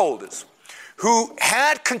blockholders who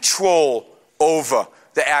had control over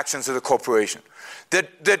the actions of the corporation, that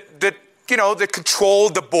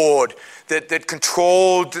controlled the board, that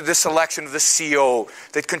controlled the selection of the CEO,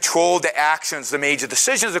 that controlled the actions, the major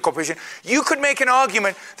decisions of the corporation, you could make an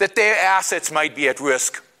argument that their assets might be at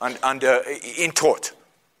risk in tort.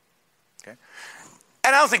 Okay?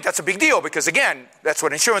 And I don't think that's a big deal because, again, that's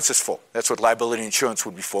what insurance is for. That's what liability insurance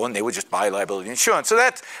would be for, and they would just buy liability insurance. So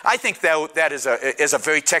I think that is a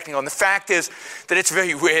very technical, and the fact is that it's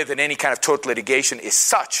very rare that any kind of tort litigation is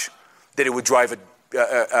such that it would drive a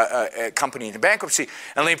company into bankruptcy.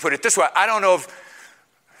 And let me put it this way. I don't know if,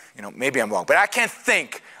 maybe I'm wrong, but I can't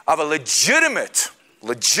think of a legitimate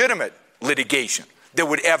litigation that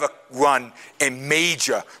would ever run a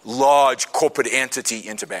major, large corporate entity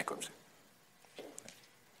into bankruptcy.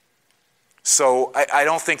 So I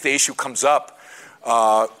don't think the issue comes up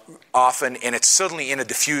often, and it's certainly in a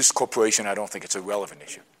diffuse corporation, I don't think it's a relevant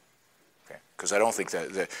issue. Okay? Because I don't think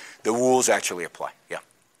the rules actually apply. Yeah.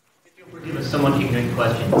 Forgive us, someone keep doing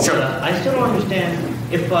question. Sure. I still don't understand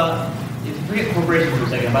if forget corporations for a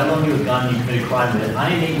second. If I loan you a gun and you commit a crime with it, I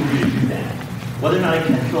enable you to do that. Whether or not I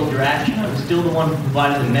controlled your action, I was still the one who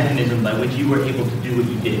provided the mechanism by which you were able to do what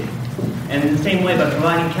you did. And in the same way, by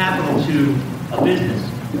providing capital to a business,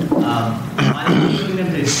 I'm enabling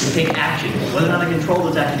them to take action. Whether or not I control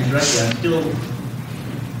those actions directly,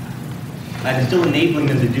 I'm still enabling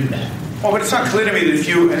them to do that. Well, but it's not clear to me that if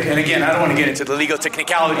you, and again, I don't want to get into the legal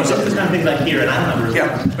technicalities of this. That's the kind of things I hear, and I don't know.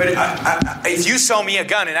 Yeah, but if you sell me a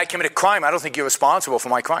gun and I commit a crime, I don't think you're responsible for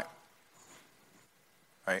my crime.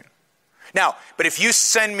 Right? Now, but if you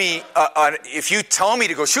send me, if you tell me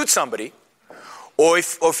to go shoot somebody, or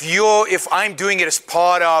if I'm doing it as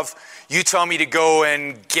part of, you tell me to go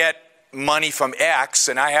and get money from X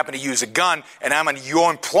and I happen to use a gun and I'm under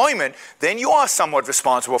your employment, then you are somewhat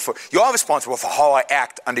responsible for how I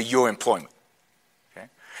act under your employment. Okay?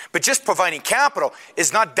 But just providing capital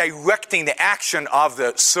is not directing the action of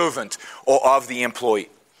the servant or of the employee.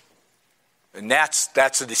 And that's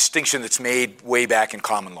a distinction that's made way back in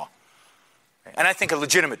common law. And I think a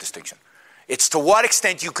legitimate distinction. It's to what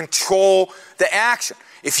extent you control the action.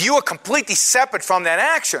 If you are completely separate from that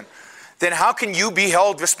action, then how can you be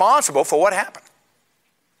held responsible for what happened?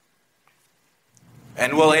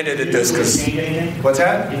 And we'll end it at this because what's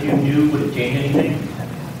that? If you knew, would it change anything?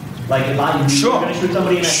 Like if I knew you were going to shoot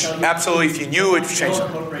somebody and I tell you, absolutely, if you knew, it would change.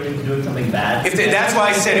 Corporation's doing something bad. That's why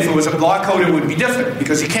I said if it was a block code, it would be different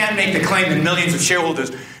because you can't make the claim that millions of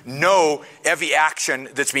shareholders know every action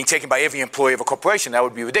that's being taken by every employee of a corporation. That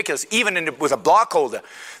would be ridiculous. Even with a block holder,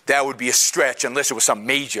 that would be a stretch unless it was some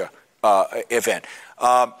major event.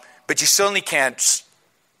 But you certainly can't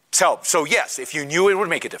tell. So yes, if you knew, it would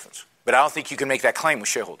make a difference. But I don't think you can make that claim with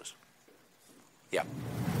shareholders. Yeah. I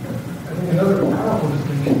think another powerful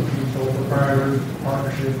distinction proprietors,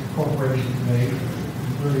 partnerships, corporations made,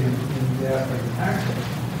 really in the aspect of tax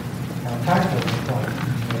law. Tax law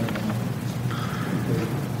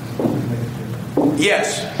is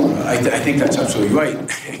Yes, I think that's absolutely right.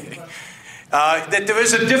 That there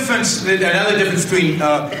is a difference, another difference between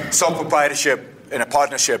sole proprietorship and a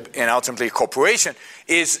partnership and ultimately a corporation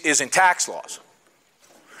is in tax laws.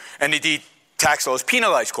 And indeed, tax laws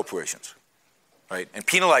penalize corporations, right? And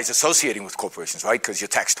penalize associating with corporations, right? Because you're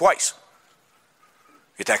taxed twice.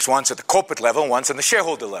 You're taxed once at the corporate level and once at the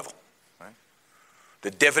shareholder level, right?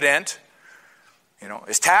 The dividend,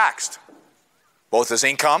 is taxed, both as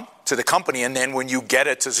income to the company and then when you get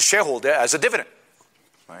it as a shareholder as a dividend,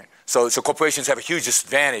 right? So corporations have a huge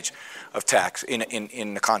disadvantage of tax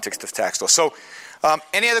in the context of tax law. So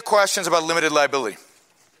any other questions about limited liability? Is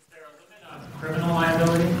there a limit on criminal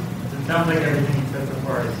liability? It sounds like everything you said so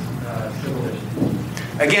far is civil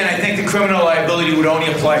issues. Again, I think the criminal liability would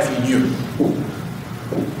only apply if you knew.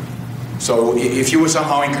 So if you were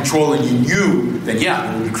somehow in control and you knew, then yeah,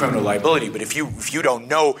 there would be criminal liability. But if you don't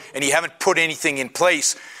know and you haven't put anything in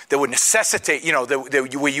place that would necessitate,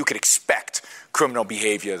 where you could expect criminal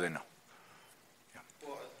behavior, then no.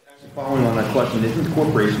 Well, actually, following on that question, isn't the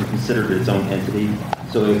corporation considered its own entity?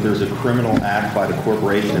 So if there's a criminal act by the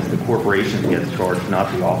corporation, it's the corporation that gets charged,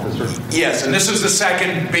 not the officer? Yes, and this is the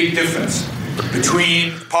second big difference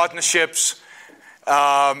between partnerships,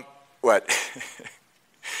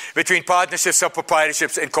 between partnerships,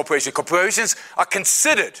 sub-proprietorships, and corporations. Corporations are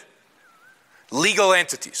considered legal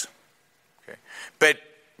entities. Okay? But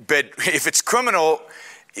if it's criminal,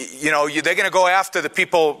 they're going to go after the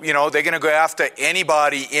people, they're going to go after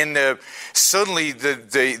anybody certainly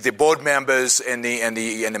the board members and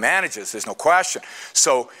the managers. There's no question.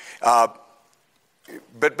 So,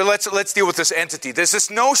 but let's deal with this entity. There's this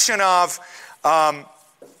notion of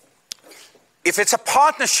if it's a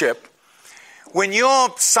partnership, when you're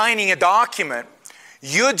signing a document,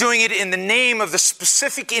 you're doing it in the name of the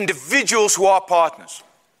specific individuals who are partners.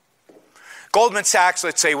 Goldman Sachs,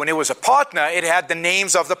 let's say, when it was a partner, it had the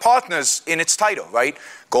names of the partners in its title, right?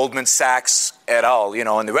 Goldman Sachs et al.,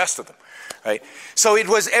 and the rest of them, right? So it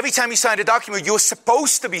was every time you signed a document, you were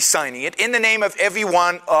supposed to be signing it in the name of every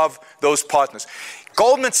one of those partners.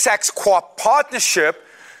 Goldman Sachs Corp partnership,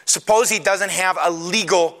 suppose he doesn't have a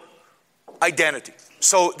legal identity.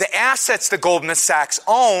 So the assets that Goldman Sachs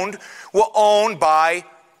owned were owned by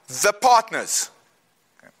the partners.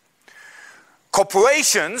 Okay.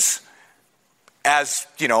 Corporations, as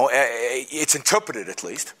it's interpreted at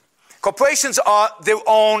least, corporations are their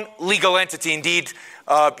own legal entity. Indeed,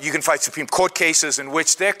 you can find Supreme Court cases in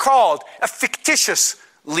which they're called a fictitious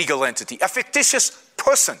legal entity, a fictitious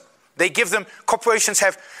person. Corporations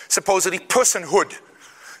have supposedly personhood.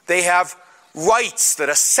 They have rights that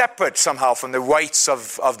are separate somehow from the rights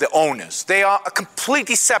of the owners. They are a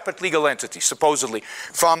completely separate legal entity, supposedly,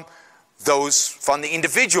 from the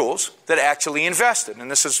individuals that actually invested.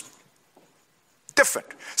 And this is different.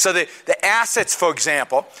 So the assets, for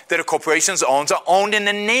example, that a corporation owns are owned in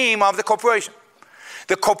the name of the corporation.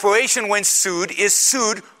 The corporation, when sued, is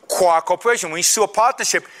sued qua corporation. When you sue a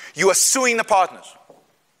partnership, you are suing the partners.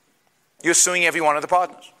 You're suing every one of the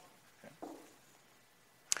partners.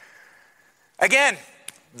 Again,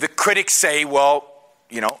 the critics say,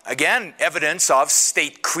 again, evidence of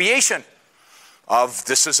state creation, of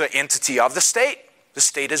this is an entity of the state. The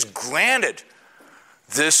state has granted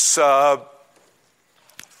this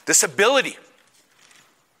ability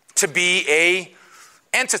to be an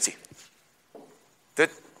entity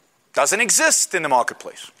that doesn't exist in the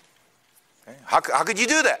marketplace. Okay? How could you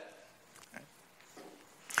do that? Okay.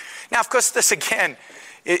 Now, of course, this again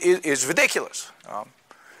is ridiculous.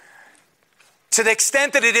 To the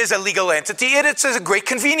extent that it is a legal entity, it's a great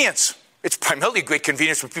convenience. It's primarily a great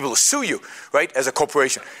convenience for people to sue you, right, as a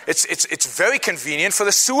corporation. It's very convenient for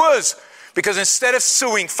the suers, because instead of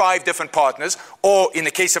suing 5 different partners, or in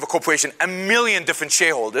the case of a corporation, 1 million different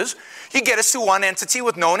shareholders, you get to sue one entity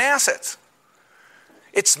with known assets.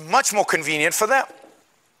 It's much more convenient for them.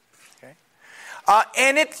 Okay?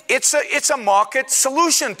 And it's a market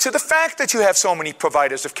solution to the fact that you have so many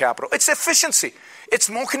providers of capital. It's efficiency. It's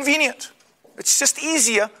more convenient. It's just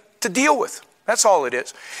easier to deal with. That's all it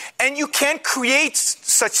is. And you can create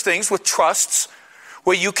such things with trusts,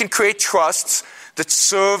 where you can create trusts that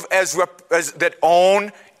serve as that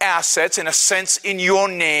own assets, in a sense, in your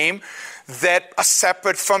name, that are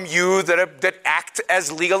separate from you, that act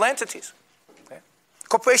as legal entities. Okay?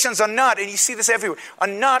 Corporations are not, and you see this everywhere, are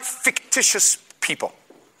not fictitious people.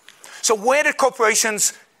 So where did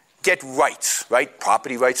corporations get rights, right?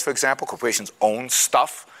 Property rights, for example. Corporations own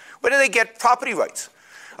stuff. Where do they get property rights?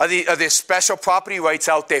 Are there special property rights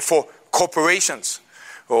out there for corporations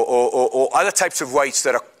or other types of rights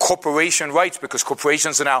that are corporation rights, because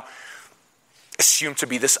corporations are now assumed to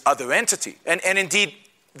be this other entity. And indeed,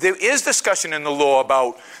 there is discussion in the law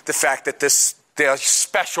about the fact that there are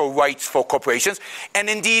special rights for corporations, and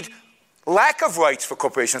indeed, lack of rights for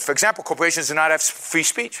corporations. For example, corporations do not have free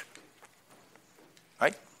speech.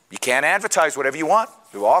 Right? You can't advertise whatever you want.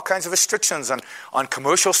 There are all kinds of restrictions on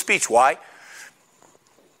commercial speech. Why?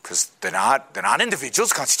 Because they're not individuals.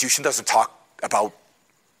 The Constitution doesn't talk about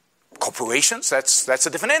corporations. That's a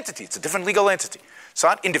different entity. It's a different legal entity. It's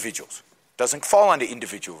not individuals. It doesn't fall under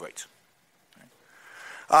individual rights.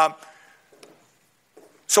 Right?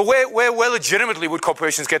 So where legitimately would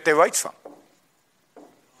corporations get their rights from?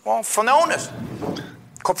 Well, from the owners.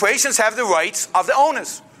 Corporations have the rights of the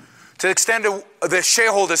owners. To the extent that the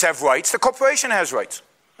shareholders have rights, the corporation has rights.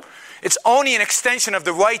 It's only an extension of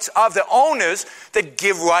the rights of the owners that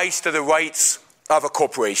give rise to the rights of a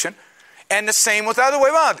corporation. And the same with the other way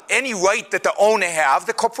around. Any right that the owner has,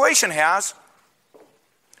 the corporation has.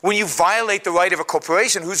 When you violate the right of a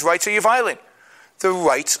corporation, whose rights are you violating? The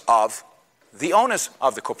rights of the owners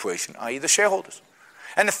of the corporation, i.e. the shareholders.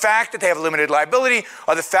 And the fact that they have limited liability,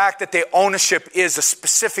 or the fact that their ownership is a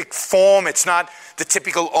specific form, it's not the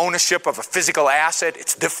typical ownership of a physical asset,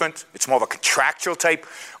 it's different, it's more of a contractual type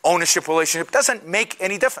ownership relationship, doesn't make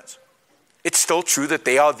any difference. It's still true that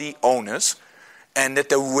they are the owners and that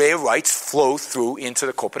their rights flow through into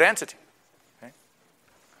the corporate entity. Okay?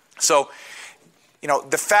 So,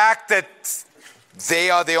 the fact that they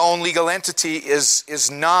are their own legal entity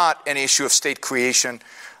is not an issue of state creation.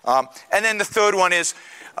 And then the third one is,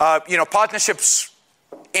 partnerships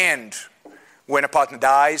end when a partner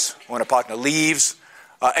dies, when a partner leaves.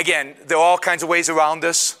 Again, there are all kinds of ways around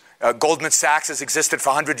this. Goldman Sachs has existed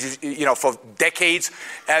for for decades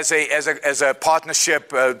as a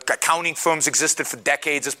partnership. Accounting firms existed for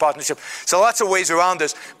decades as partnership. So lots of ways around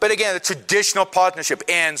this. But again, the traditional partnership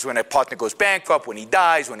ends when a partner goes bankrupt, when he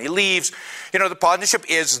dies, when he leaves. The partnership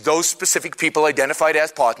is those specific people identified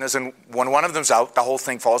as partners, and when one of them's out, the whole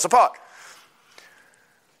thing falls apart.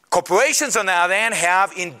 Corporations, on the other hand,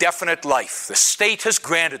 have indefinite life. The state has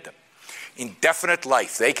granted them indefinite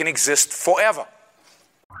life. They can exist forever.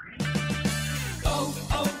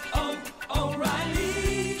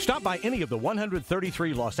 Stop by any of the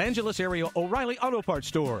 133 Los Angeles area O'Reilly Auto Parts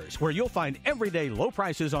stores, where you'll find everyday low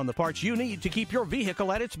prices on the parts you need to keep your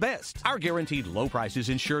vehicle at its best. Our guaranteed low prices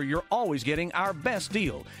ensure you're always getting our best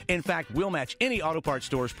deal. In fact, we'll match any auto parts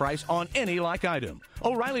store's price on any like item.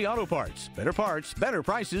 O'Reilly Auto Parts. Better parts, better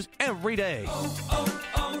prices every day.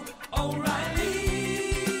 O'Reilly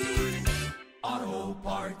Auto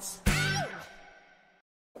Parts.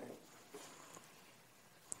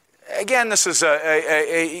 Again, this is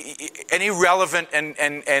an irrelevant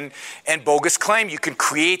and bogus claim. You can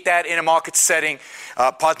create that in a market setting.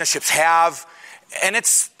 Partnerships have, and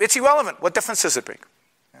it's irrelevant. What difference does it make?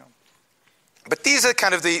 But these are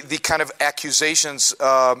kind of the kind of accusations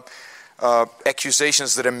that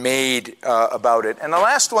are made about it. And the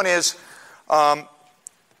last one is,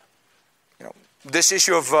 this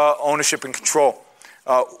issue of ownership and control.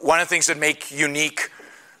 One of the things that make unique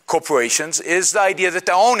corporations is the idea that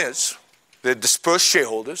the owners, the dispersed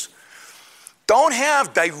shareholders, don't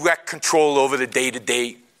have direct control over the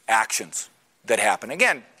day-to-day actions that happen.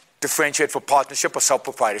 Again, differentiate for partnership or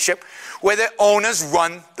self-proprietorship, where the owners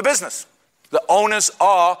run the business. The owners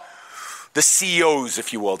are the CEOs,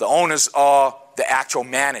 if you will. The owners are the actual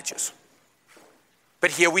managers.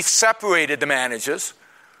 But here we've separated the managers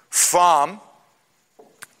from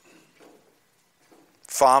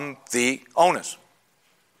the owners.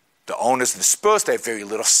 The owners are dispersed, they have very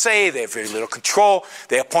little say, they have very little control.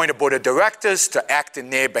 They appoint a board of directors to act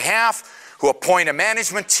in their behalf, who appoint a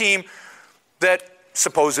management team that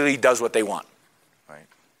supposedly does what they want. Right?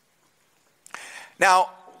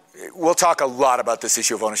 Now, we'll talk a lot about this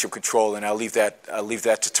issue of ownership control, and I'll leave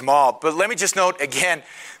that to tomorrow. But let me just note again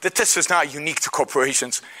that this is not unique to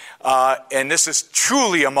corporations, and this is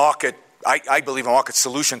truly a market. I believe a market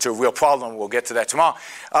solution to a real problem. We'll get to that tomorrow.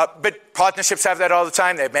 But partnerships have that all the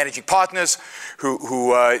time. They have managing partners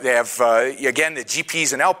who they have, again, the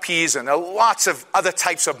GPs and LPs, and there are lots of other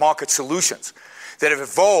types of market solutions that have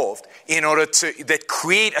evolved in order that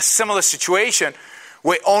create a similar situation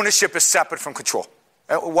where ownership is separate from control.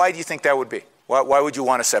 Why do you think that would be? Why would you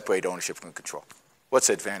want to separate ownership from control? What's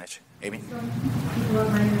the advantage? Amy? Some people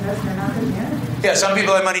have money to invest in not good managers. Yeah, some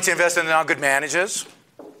people have money to invest in not good managers.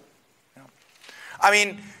 I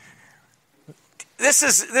mean, this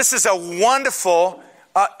is a wonderful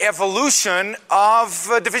evolution of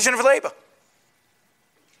division of labor.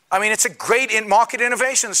 I mean, it's a great market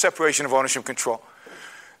innovation, the separation of ownership control.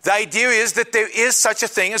 The idea is that there is such a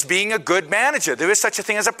thing as being a good manager. There is such a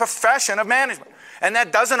thing as a profession of management. And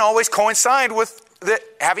that doesn't always coincide with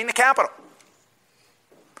having the capital.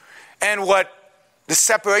 And what the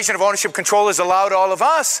separation of ownership control has allowed all of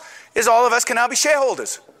us is all of us can now be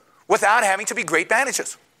shareholders without having to be great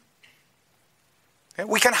managers. Okay?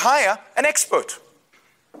 We can hire an expert.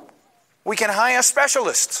 We can hire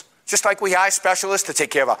specialists. Just like we hire specialists to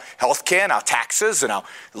take care of our health care and our taxes and our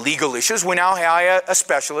legal issues, we now hire a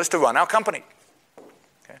specialist to run our company.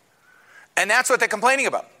 Okay? And that's what they're complaining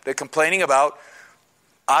about. They're complaining about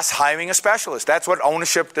us hiring a specialist. That's what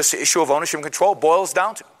ownership, this issue of ownership and control boils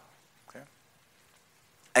down to. Okay?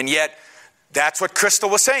 And yet, that's what Crystal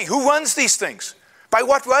was saying. Who runs these things? By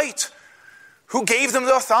what right? Who gave them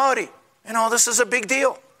the authority? You know, this is a big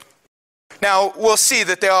deal. Now, we'll see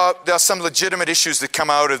that there are some legitimate issues that come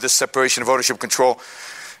out of this separation of ownership control,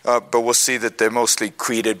 but we'll see that they're mostly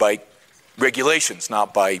created by regulations,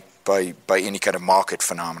 not by any kind of market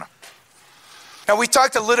phenomena. Now, we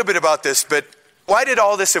talked a little bit about this, but why did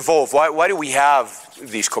all this evolve? Why do we have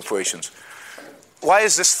these corporations? Why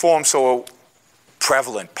is this form so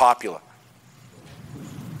prevalent, popular?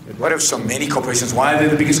 Why do we have so many corporations? Why are they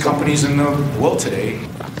the biggest companies in the world today?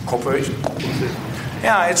 Corporations.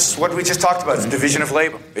 Yeah, it's what we just talked about, the division of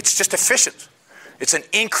labor. It's just efficient. It's an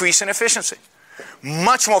increase in efficiency.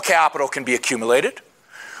 Much more capital can be accumulated.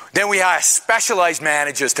 Then we hire specialized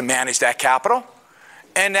managers to manage that capital.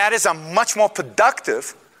 And that is a much more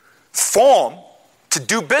productive form to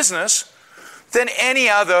do business than any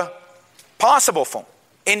other possible form.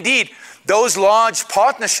 Indeed, those large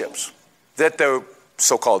partnerships that the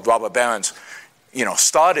so-called robber barons,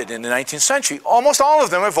 started in the 19th century, almost all of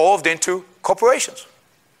them evolved into corporations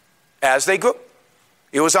as they grew.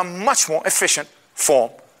 It was a much more efficient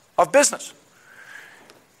form of business.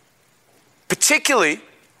 Particularly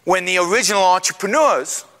when the original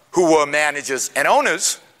entrepreneurs, who were managers and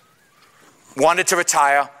owners, wanted to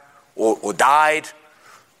retire or died.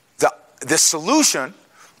 The solution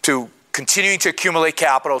to continuing to accumulate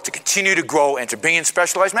capital, to continue to grow, and to bring in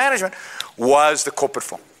specialized management was the corporate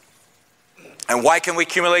form. And why can we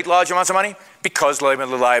accumulate large amounts of money? Because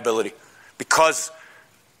limited liability. Because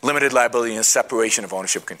limited liability and separation of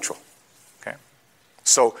ownership control. Okay?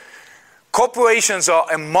 So corporations are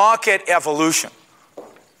a market evolution.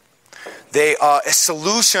 They are a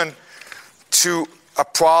solution to a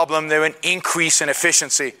problem. They're an increase in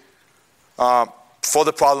efficiency for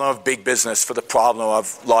the problem of big business, for the problem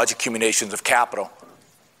of large accumulations of capital.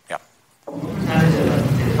 Yeah.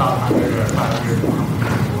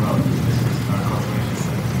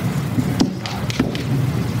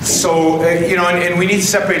 So, and we need to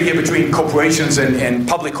separate here between corporations and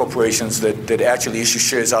public corporations that actually issue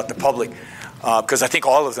shares out to public, because I think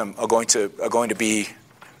all of them are going to be,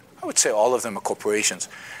 I would say all of them are corporations,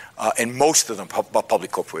 and most of them are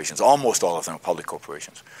public corporations. Almost all of them are public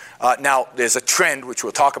corporations. Now, there's a trend, which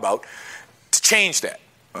we'll talk about, to change that.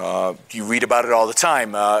 You read about it all the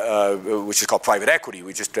time, which is called private equity.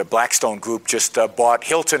 Blackstone Group just bought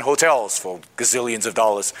Hilton Hotels for gazillions of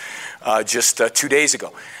dollars just 2 days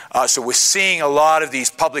ago. So we're seeing a lot of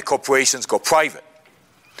these public corporations go private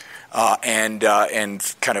and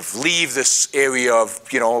kind of leave this area of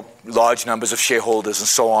large numbers of shareholders and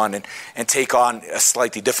so on, and take on a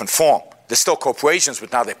slightly different form. They're still corporations,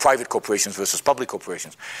 but now they're private corporations versus public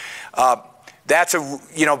corporations. But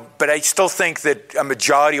I still think that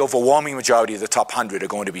overwhelming majority of the top 100 are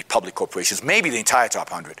going to be public corporations. Maybe the entire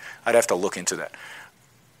top 100. I'd have to look into that.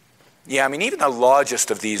 Yeah, I mean, even the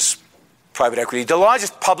largest of these private equity, the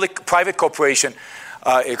largest private corporation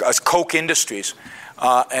is Koch Industries.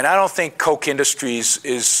 And I don't think Koch Industries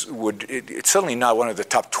it's certainly not one of the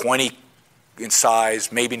top 20 in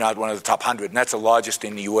size, maybe not one of the top 100, and that's the largest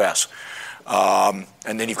in the U.S. And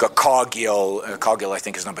then you've got Cargill. Cargill, I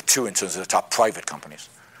think, is number 2 in terms of the top private companies.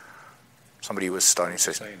 Somebody was starting to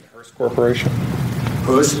say something. Hearst Corporation?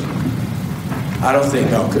 Hearst? I don't think,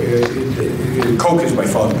 no. Coke is by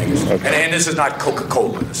far the biggest. Okay. And this is not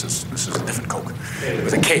Coca-Cola. This is a different Coke.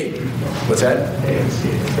 With a K. What's that?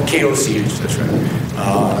 KOC, that's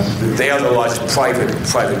right. They are the largest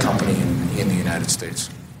private company in the United States.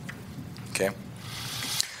 Okay?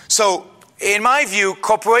 So, in my view,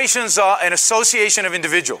 corporations are an association of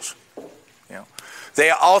individuals. They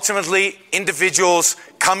are ultimately individuals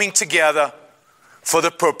coming together for the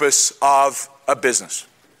purpose of a business.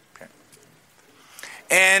 Okay?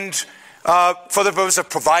 And for the purpose of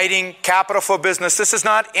providing capital for business, this is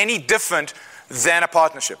not any different than a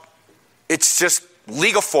partnership. It's just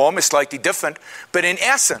legal form is slightly different, but in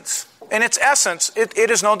its essence, it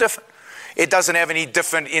is no different. It doesn't have any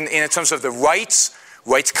different in terms of the rights.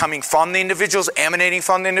 rights coming from the individuals, emanating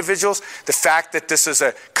from the individuals, the fact that this is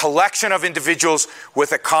a collection of individuals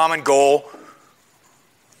with a common goal.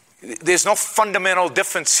 There's no fundamental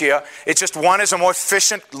difference here. It's just one is a more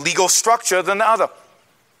efficient legal structure than the other.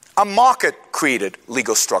 A market-created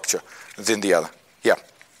legal structure than the other. Yeah.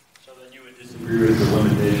 So then you would disagree with the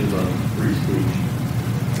limitations on free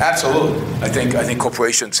speech? Absolutely. I think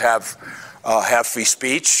corporations have free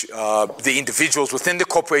speech. The individuals within the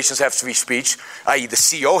corporations have free speech, i.e. the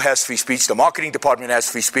CEO has free speech, the marketing department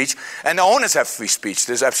has free speech, and the owners have free speech.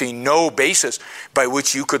 There's absolutely no basis by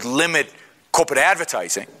which you could limit corporate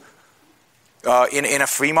advertising in a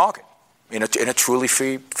free market, in a truly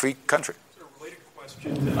free country.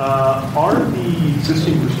 Are the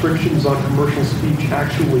existing restrictions on commercial speech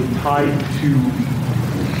actually tied to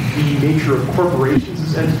the nature of corporations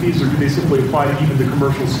as entities, or do they simply apply to even the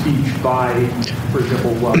commercial speech by, for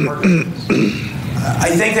example, partnerships? I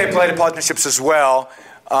think they apply to partnerships as well.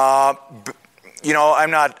 You know,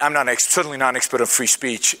 certainly not an expert on free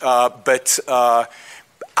speech, but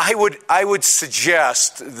I would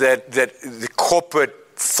suggest that the corporate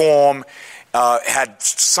form had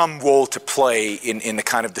some role to play in the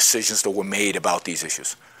kind of decisions that were made about these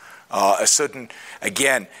issues.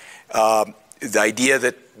 The idea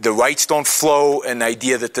that the rights don't flow, and the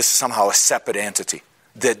idea that this is somehow a separate entity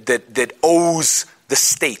that owes the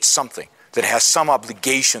state something, that has some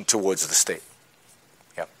obligation towards the state.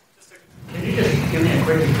 Yeah. Can you just give me a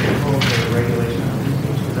quick example of the regulation of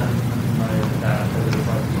speech?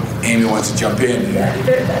 Amy wants to jump in. Yeah,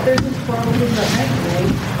 there's this horrible thing about Nike,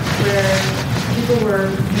 right, where people were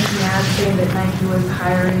making ads saying that Nike was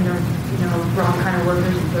hiring the wrong kind of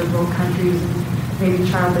workers in third world countries, and maybe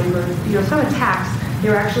child labor. Some attacks. They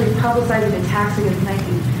were actually publicizing attacks against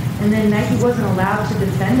Nike, and then Nike wasn't allowed to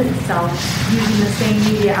defend itself using the same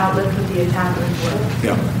media outlets that the attackers were.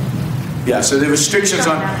 Yeah. Yeah. So the restrictions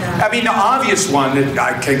on. I mean, the obvious one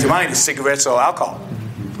that came to mind is cigarettes or alcohol,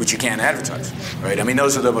 which you can't advertise, right? I mean,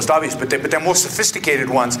 those are the most obvious, but they're more sophisticated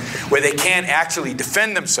ones where they can't actually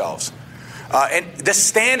defend themselves. And the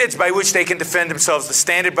standards by which they can defend themselves, the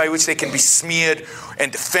standard by which they can be smeared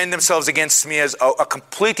and defend themselves against smears are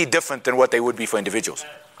completely different than what they would be for individuals.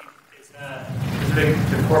 Is it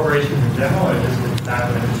the corporations in general, or just the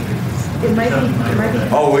tobacco industry? It might be.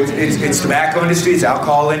 Oh, it's tobacco industry, it's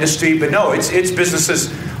alcohol industry, but no, it's businesses.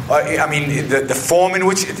 The form in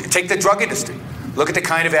which, take the drug industry. Look at the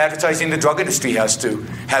kind of advertising the drug industry has to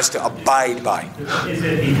abide by. Is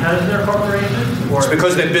it because they're corporations, or it's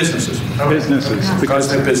because they're businesses? Businesses. Because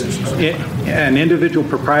they're businesses. An individual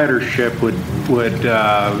proprietorship would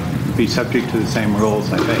be subject to the same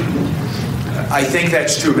rules, I think. I think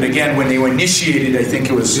that's true, but again, when they were initiated, I think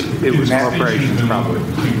it was corporations, probably.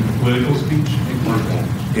 Political speech and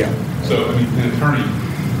commercial. Yeah. So, I mean, an attorney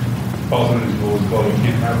falls under these rules, well, you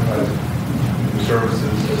can't advertise the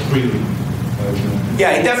services as freely.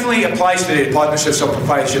 Yeah, it definitely applies to the partnerships or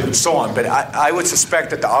proprietorship and so on. But I would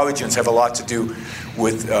suspect that the origins have a lot to do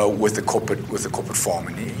with the corporate form.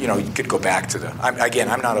 And you could go back to the.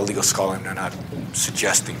 I'm not a legal scholar, and I'm not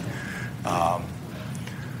suggesting.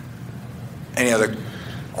 Any other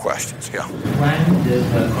questions? Yeah. When did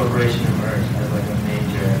a corporation emerge as like a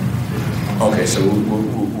major business? Okay, so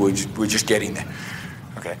we're just getting there.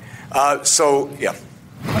 Okay, yeah.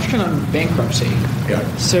 Question on bankruptcy. Yeah.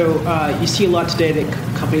 So you see a lot today that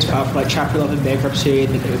companies file for like Chapter 11 bankruptcy,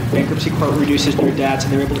 and the bankruptcy court reduces their debts,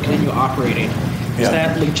 and they're able to continue operating. Is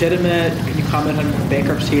that legitimate? Can you comment on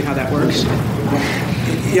bankruptcy and how that works?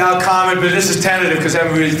 Yeah, I'll comment, but this is tentative because I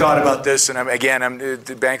haven't really thought about this, and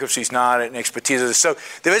the bankruptcy is not an expertise of this. So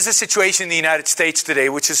there is a situation in the United States today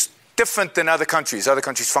which is different than other countries. Other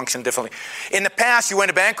countries function differently. In the past, you went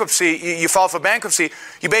to bankruptcy, you filed for bankruptcy,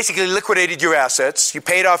 you basically liquidated your assets, you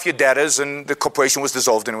paid off your debtors, and the corporation was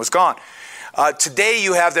dissolved and it was gone. Today,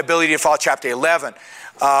 you have the ability to file Chapter 11,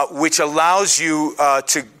 which allows you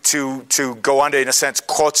to go under, in a sense,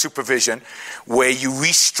 court supervision, where you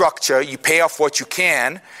restructure, you pay off what you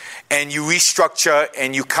can, and you restructure,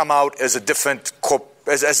 and you come out as a different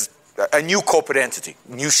as a new corporate entity,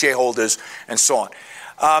 new shareholders, and so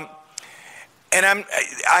on. And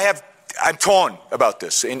I'm torn about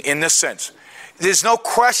this in this sense. There's no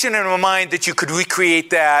question in my mind that you could recreate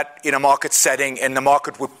that in a market setting, and the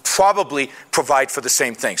market would probably provide for the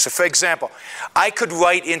same thing. So, for example, I could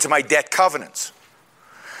write into my debt covenants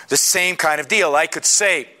the same kind of deal. I could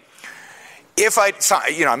say,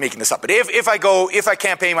 I'm making this up, but if I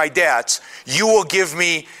can't pay my debts, you will give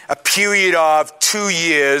me a period of 2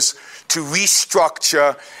 years to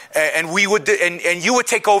restructure, and you would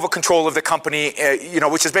take over control of the company,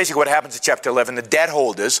 which is basically what happens in Chapter 11. The debt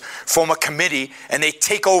holders form a committee, and they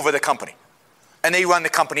take over the company. And they run the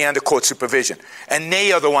company under court supervision. And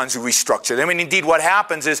they are the ones who restructure it. I mean, indeed, what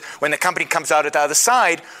happens is when the company comes out at the other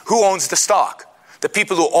side, who owns the stock? The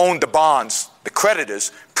people who owned the bonds, the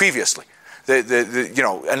creditors, previously.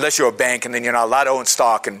 Unless you're a bank and then you're not allowed to own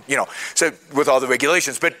stock and, so with all the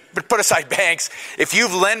regulations. But put aside banks, if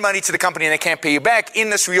you've lent money to the company and they can't pay you back, in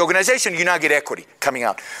this reorganization, you now get equity coming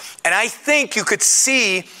out. And I think you could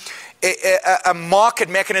see a market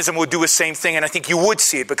mechanism would do the same thing, and I think you would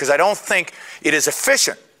see it, because I don't think it is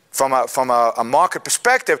efficient from a market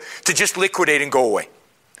perspective to just liquidate and go away.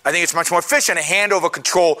 I think it's much more efficient to hand over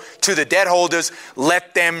control to the debt holders,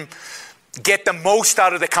 let them get the most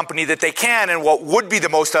out of the company that they can, and what would be the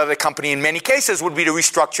most out of the company in many cases would be to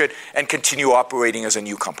restructure it and continue operating as a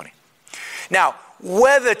new company. Now,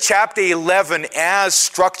 whether Chapter 11 as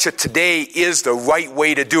structured today is the right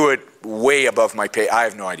way to do it, way above my pay, I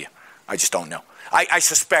have no idea. I just don't know. I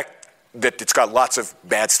suspect that it's got lots of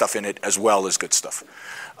bad stuff in it as well as good stuff.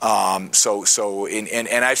 And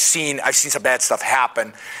I've seen some bad stuff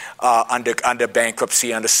happen under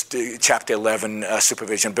bankruptcy, under Chapter 11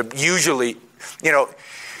 supervision. But usually,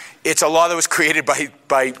 it's a law that was created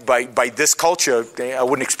by this culture. I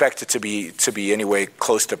wouldn't expect it to be anyway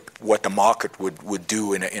close to what the market would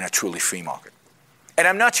do in a truly free market. And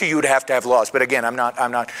I'm not sure you would have to have laws, but again, I'm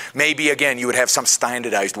not. Maybe again, you would have some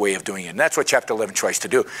standardized way of doing it, and that's what Chapter 11 tries to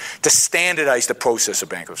do, to standardize the process of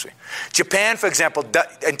bankruptcy. Japan, for example,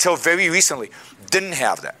 until very recently, didn't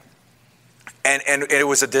have that, and it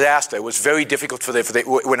was a disaster. It was very difficult for them.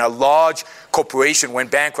 When a large corporation went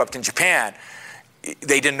bankrupt in Japan,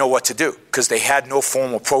 they didn't know what to do because they had no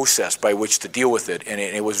formal process by which to deal with it, and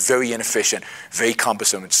it was very inefficient, very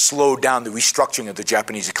cumbersome. It slowed down the restructuring of the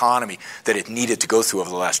Japanese economy that it needed to go through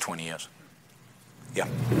over the last 20 years. Yeah.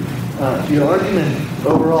 Your argument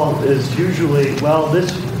overall is usually, well, the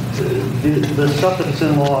stuff that's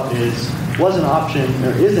in law was an option,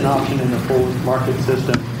 or is an option in the full market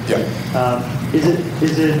system. Yeah. Is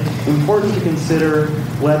it important to consider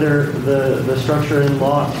whether the structure in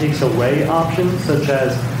law takes away options, such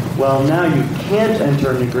as, well, now you can't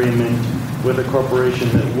enter an agreement with a corporation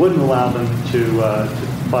that wouldn't allow them to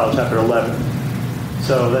file Chapter 11?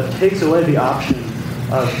 So that takes away the option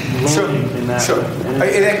of loaning in that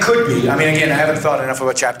way. That could be. I mean, again, I haven't thought enough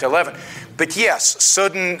about Chapter 11. But yes,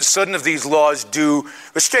 certain of these laws do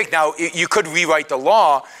restrict. Now, you could rewrite the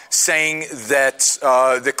law saying that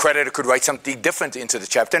the creditor could write something different into the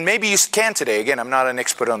chapter. And maybe you can today. Again, I'm not an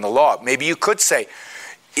expert on the law. Maybe you could say,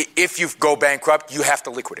 if you go bankrupt, you have to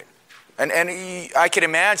liquidate. And I could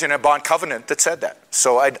imagine a bond covenant that said that.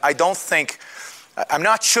 So I don't think, I'm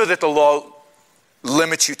not sure that the law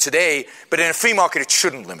limits you today, but in a free market, it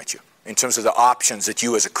shouldn't limit you in terms of the options that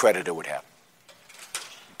you as a creditor would have.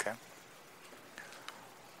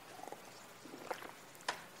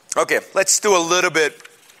 Okay, let's do a little bit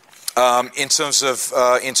in terms of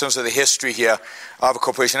the history here of a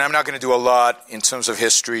corporation. I'm not going to do a lot in terms of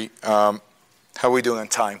history. How are we doing on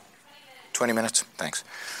time? 20 minutes? Thanks.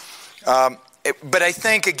 But I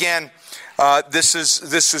think, again, this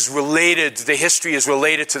is related, the history is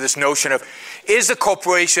related to this notion of, is a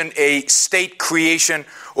corporation a state creation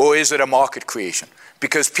or is it a market creation?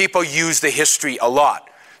 Because people use the history a lot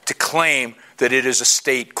to claim that it is a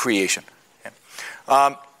state creation.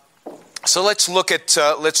 Okay. So let's look at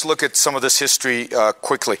some of this history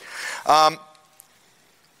quickly. Let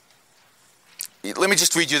me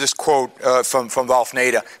just read you this quote from Ralph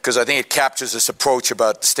Nader, because I think it captures this approach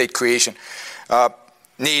about state creation.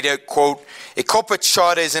 Nader, quote, "A corporate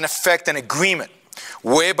charter is in effect an agreement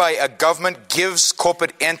whereby a government gives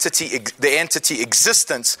corporate the entity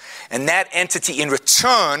existence, and that entity in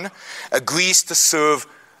return agrees to serve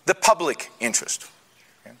the public interest."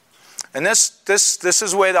 And this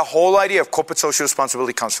is where the whole idea of corporate social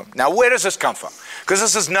responsibility comes from. Now, where does this come from? Because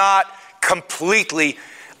this is not completely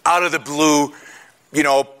out of the blue,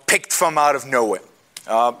 picked from out of nowhere.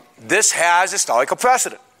 This has historical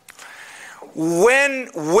precedent. When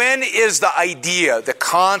is the idea, the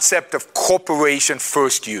concept of corporation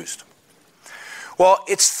first used? Well,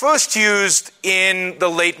 it's first used in the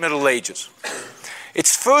late Middle Ages.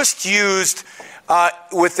 It's first used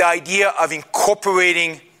with the idea of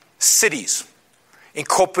incorporating cities,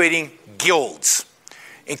 incorporating guilds,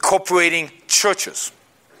 incorporating churches.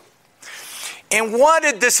 And what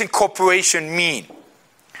did this incorporation mean?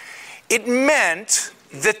 It meant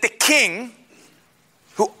that the king,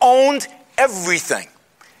 who owned everything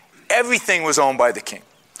was owned by the king,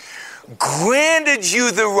 granted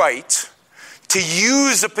you the right to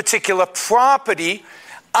use a particular property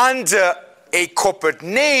under a corporate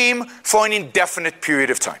name for an indefinite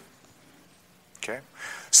period of time. Okay?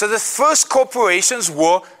 So the first corporations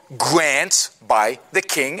were grants by the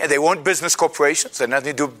king, and they weren't business corporations. Had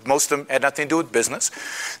nothing to do, most of them had nothing to do with business.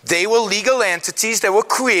 They were legal entities that were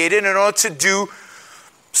created in order to do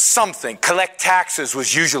something. Collect taxes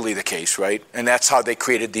was usually the case, right? And that's how they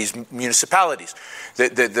created these municipalities.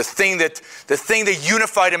 The thing that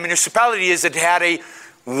unified a municipality is it had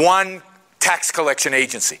one tax collection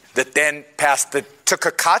agency that then took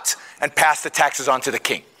a cut and passed the taxes on to the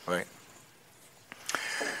king, right?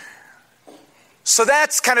 So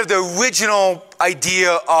that's kind of the original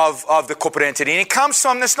idea of the corporate entity. And it comes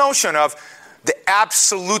from this notion of the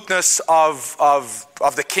absoluteness of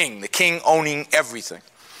the king owning everything.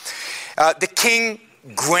 The king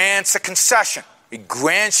grants a concession. He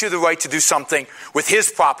grants you the right to do something with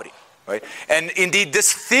his property, right? And indeed,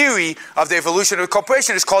 this theory of the evolution of the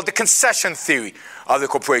corporation is called the concession theory of the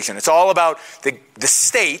corporation. It's all about the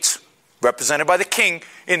state, represented by the king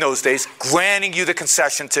in those days, granting you the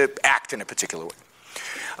concession to act in a particular way.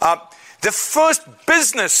 The first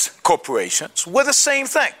business corporations were the same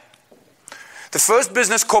thing. The first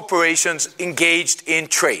business corporations engaged in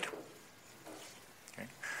trade.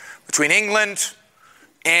 Between England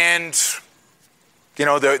and,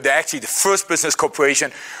 actually the first business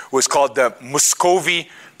corporation was called the Muscovy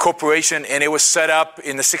Corporation, and it was set up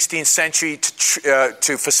in the 16th century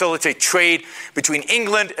to facilitate trade between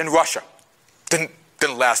England and Russia. Didn't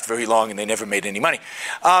last very long, and they never made any money.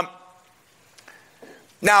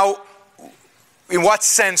 Now, in what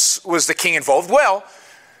sense was the king involved? Well,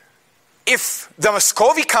 if the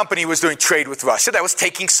Muscovy company was doing trade with Russia, that was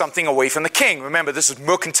taking something away from the king. Remember, this is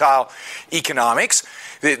mercantile economics.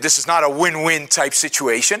 This is not a win-win type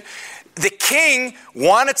situation. The king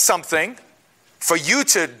wanted something for you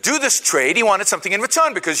to do this trade. He wanted something in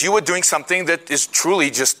return because you were doing something that is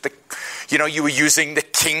truly just you were using the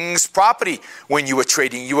king's property when you were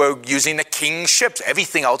trading. You were using the king's ships.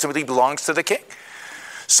 Everything ultimately belongs to the king.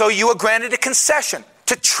 So you were granted a concession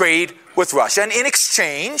to trade with Russia. And in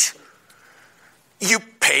exchange, you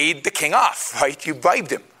paid the king off, right? You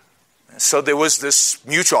bribed him. So there was this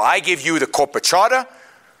mutual. I give you the corporate charter,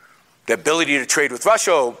 the ability to trade with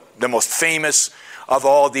Russia. The most famous of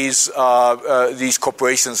all these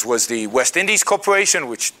corporations was the West Indies Corporation,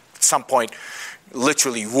 which at some point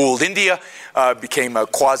literally ruled India, became a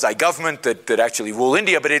quasi-government that actually ruled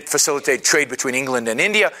India, but it facilitated trade between England and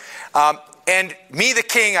India. And me, the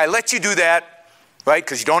king, I let you do that, right?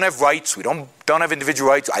 Because you don't have rights. We don't have individual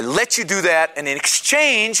rights. I let you do that, and in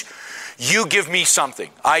exchange, you give me something,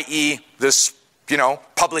 i.e. this,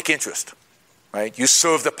 public interest, right? You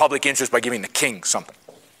serve the public interest by giving the king something.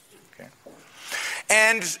 Okay?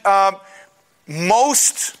 And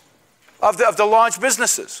most of the large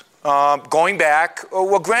businesses going back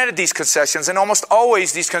were granted these concessions, and almost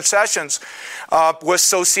always these concessions were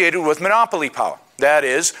associated with monopoly power. That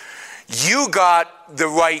is, you got the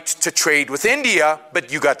right to trade with India,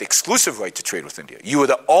 but you got the exclusive right to trade with India. You were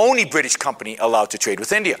the only British company allowed to trade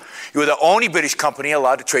with India. You were the only British company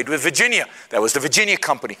allowed to trade with Virginia. That was the Virginia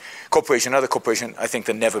Corporation, another corporation, I think,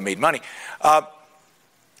 that never made money. And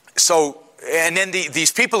then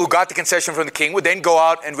these people who got the concession from the king would then go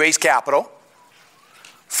out and raise capital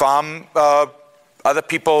from other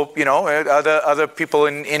people, other people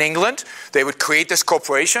in England. They would create this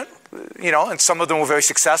corporation. And some of them were very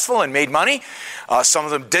successful and made money. Some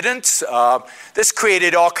of them didn't. This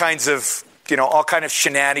created all kinds of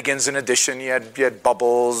shenanigans. In addition, you had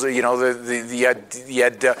bubbles. You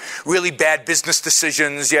had really bad business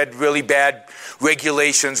decisions. You had really bad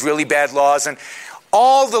regulations, really bad laws, and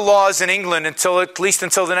all the laws in England at least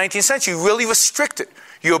until the 19th century really restricted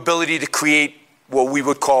your ability to create what we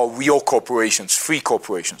would call real corporations, free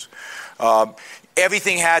corporations.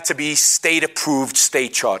 Everything had to be state-approved,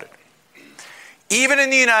 state-chartered. Even in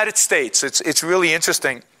the United States, it's really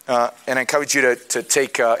interesting, and I encourage you to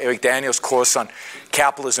take Eric Daniels' course on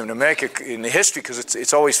capitalism in America in the history, because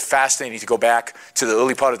it's always fascinating to go back to the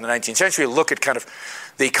early part of the 19th century and look at kind of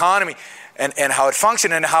the economy and how it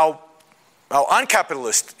functioned and how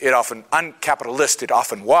uncapitalist it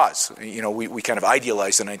often was. We kind of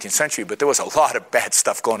idealized the 19th century, but there was a lot of bad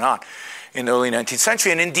stuff going on in the early 19th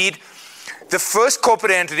century, and indeed, the first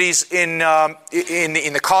corporate entities in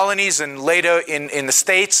the colonies and later in the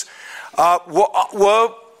States were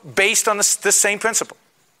based on the same principle.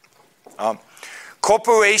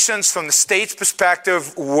 Corporations, from the state's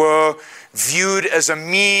perspective, were viewed as a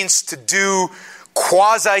means to do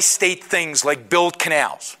quasi-state things like build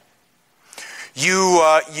canals. You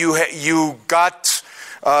got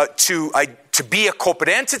to be a corporate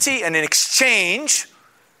entity, and in exchange,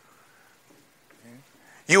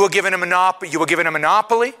 you were given a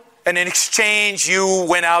monopoly, and in exchange, you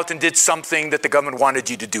went out and did something that the government wanted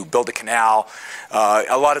you to do, build a canal.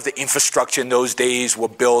 A lot of the infrastructure in those days were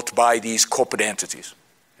built by these corporate entities.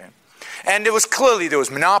 Okay? And there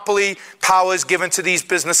was monopoly powers given to these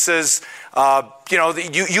businesses.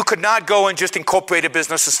 You could not go and just incorporate a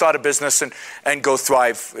business and start a business and go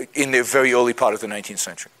thrive in the very early part of the 19th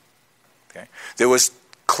century. Okay? There was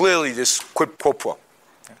clearly this quid pro quo.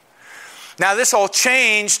 Okay? Now, this all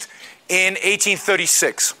changed in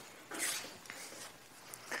 1836.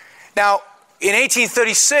 Now, in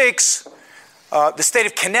 1836, the state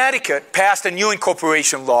of Connecticut passed a new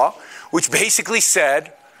incorporation law, which basically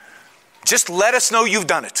said, just let us know you've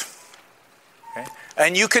done it. Okay?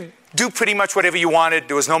 And you could do pretty much whatever you wanted.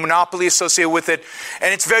 There was no monopoly associated with it.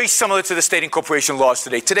 And it's very similar to the state incorporation laws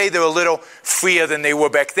today. Today, they're a little freer than they were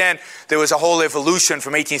back then. There was a whole evolution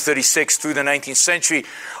from 1836 through the 19th century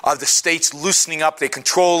of the states loosening up their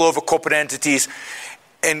control over corporate entities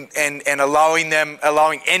and allowing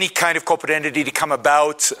any kind of corporate entity to come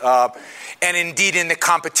about, and indeed in the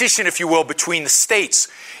competition, if you will, between the states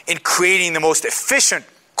in creating the most efficient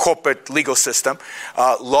corporate legal system,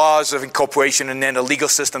 laws of incorporation, and then a legal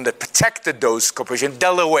system that protected those corporations.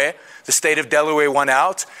 Delaware, the state of Delaware won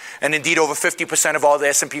out, and indeed over 50% of all the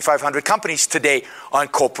S&P 500 companies today are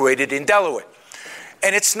incorporated in Delaware.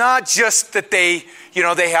 And it's not just that they're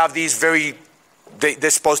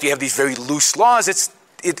supposed to have these very loose laws.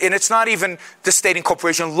 And it's not even the state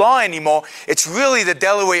incorporation law anymore. It's really the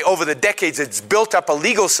Delaware over the decades. It's built up a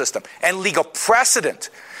legal system and legal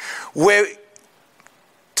precedent where,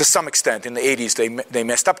 to some extent, in the 80s, they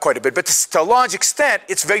messed up quite a bit. But to a large extent,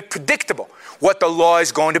 it's very predictable what the law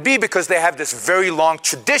is going to be because they have this very long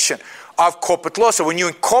tradition of corporate law. So when you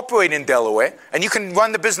incorporate in Delaware, and you can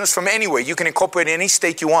run the business from anywhere, you can incorporate in any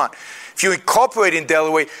state you want. If you incorporate in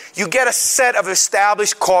Delaware, you get a set of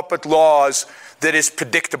established corporate laws that is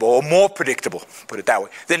predictable, or more predictable, put it that way,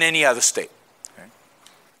 than any other state. Okay?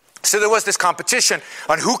 So there was this competition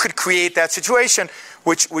on who could create that situation,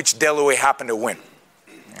 which Delaware happened to win.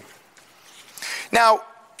 Okay? Now,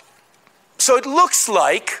 so it looks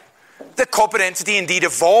like the corporate entity indeed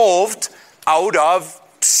evolved out of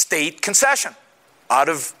state concession, out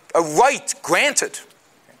of a right granted.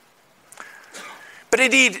 Okay? But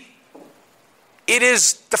indeed, it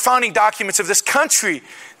is the founding documents of this country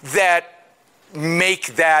that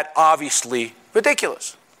make that obviously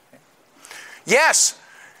ridiculous. Yes,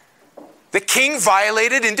 the king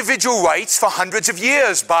violated individual rights for hundreds of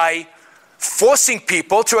years by forcing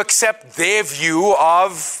people to accept their view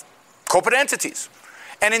of corporate entities.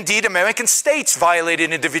 And indeed, American states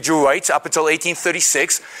violated individual rights up until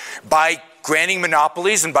 1836 by granting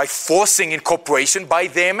monopolies and by forcing incorporation by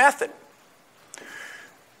their method.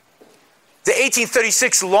 The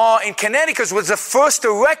 1836 law in Connecticut was the first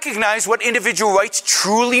to recognize what individual rights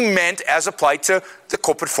truly meant as applied to the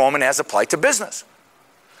corporate form and as applied to business.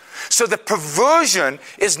 So the perversion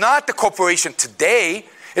is not the corporation today.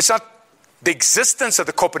 It's not the existence of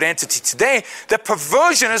the corporate entity today. The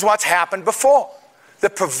perversion is what's happened before. The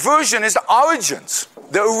perversion is the origins,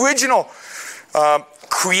 the original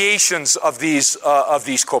creations of these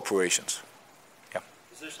corporations.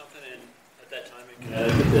 Is there something at that time in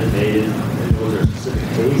Connecticut that made was there a specific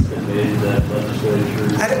case that made that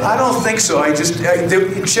legislature? I don't think so.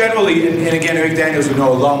 Generally, and again, Eric Daniels would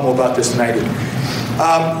know a lot more about this than I do.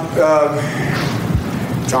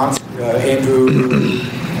 Andrew,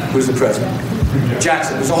 who's the president?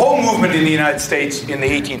 Jackson. There's a whole movement in the United States in the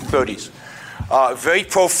 1830s. Very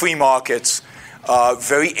pro-free markets,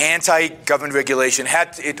 very anti-government regulation.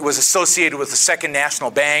 It was associated with the Second National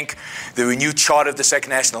Bank, the renewed charter of the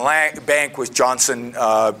Second National Bank, which Johnson,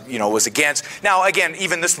 was against. Now, again,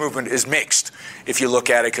 even this movement is mixed, if you look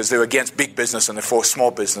at it, because they're against big business and they're for small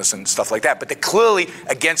business and stuff like that. But they're clearly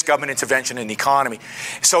against government intervention in the economy.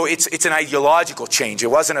 So it's an ideological change. It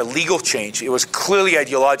wasn't a legal change. It was clearly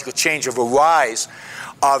ideological change of a rise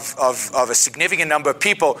of a significant number of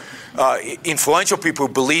people, influential people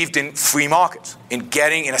who believed in free markets, in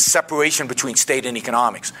a separation between state and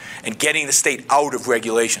economics, and getting the state out of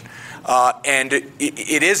regulation. And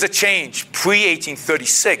it is a change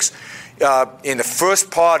pre-1836. In the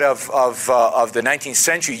first part of the 19th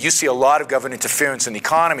century, you see a lot of government interference in the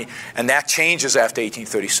economy, and that changes after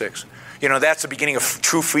 1836. That's the beginning of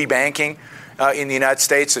true free banking in the United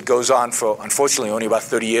States. It goes on for, unfortunately, only about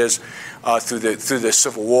 30 years through the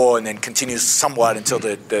Civil War, and then continues somewhat until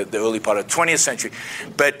the early part of the 20th century.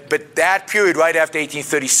 But that period right after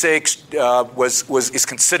 1836 is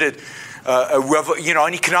considered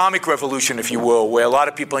an economic revolution, if you will, where a lot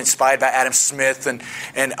of people inspired by Adam Smith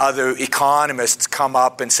and other economists come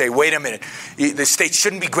up and say, wait a minute, the state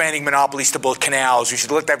shouldn't be granting monopolies to build canals. We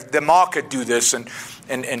should let the market do this and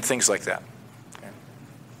things like that. Okay.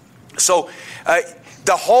 So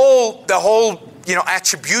the whole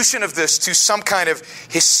attribution of this to some kind of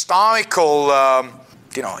historical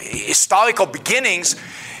beginnings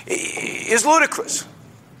is ludicrous.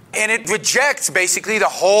 And it rejects basically the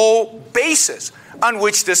whole basis on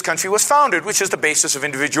which this country was founded, which is the basis of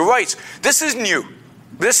individual rights. This is new.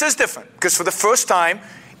 This is different, because for the first time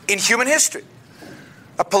in human history,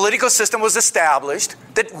 a political system was established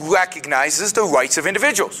that recognizes the rights of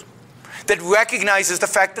individuals, that recognizes the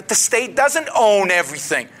fact that the state doesn't own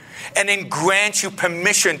everything and then grant you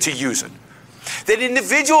permission to use it, that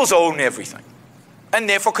individuals own everything and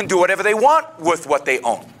therefore can do whatever they want with what they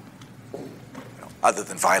own, other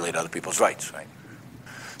than violate other people's rights, right?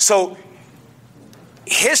 So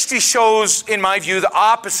history shows, in my view, the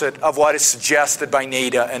opposite of what is suggested by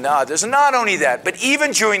Nader and others. And not only that, but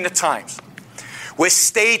even during the times where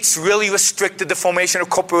states really restricted the formation of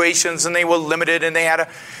corporations and they were limited and they had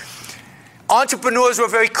entrepreneurs were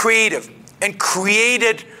very creative and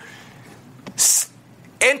created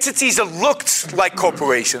entities that looked like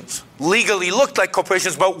corporations, legally looked like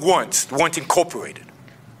corporations, but weren't incorporated.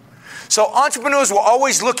 So entrepreneurs were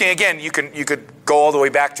always looking, again, you could go all the way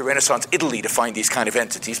back to Renaissance Italy to find these kind of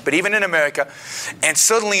entities, but even in America, and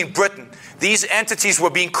certainly in Britain, these entities were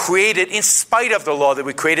being created in spite of the law that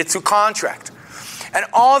we created through contract. And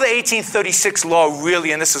all the 1836 law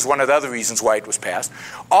really, and this is one of the other reasons why it was passed,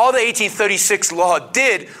 all the 1836 law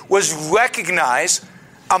did was recognize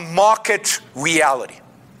a market reality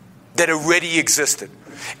that already existed,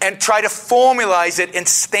 and try to formalize it and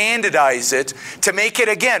standardize it to make it,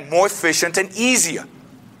 again, more efficient and easier.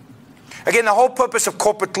 Again, the whole purpose of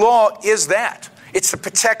corporate law is that. It's to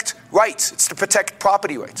protect rights. It's to protect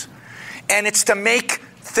property rights. And it's to make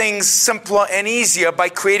things simpler and easier by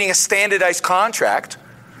creating a standardized contract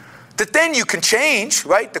that then you can change,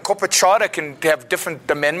 right? The corporate charter can have different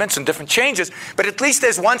amendments and different changes, but at least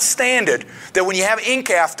there's one standard that when you have ink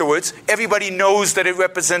afterwards, everybody knows that it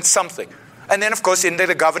represents something. And then, of course, into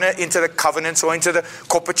the covenants or into the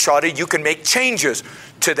corporate charter, you can make changes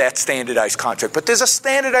to that standardized contract. But there's a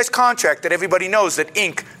standardized contract that everybody knows that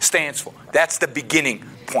ink stands for. That's the beginning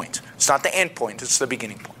point. It's not the end point. It's the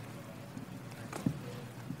beginning point.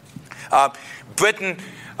 Britain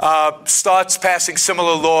starts passing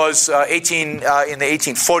similar laws in the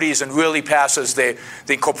 1840s and really passes the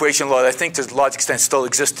incorporation law that I think to a large extent still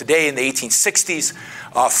exists today in the 1860s,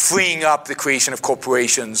 freeing up the creation of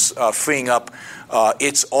corporations, freeing up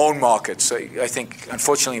its own markets. I think,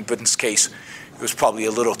 unfortunately, in Britain's case, it was probably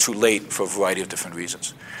a little too late for a variety of different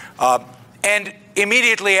reasons. And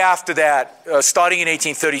immediately after that, starting in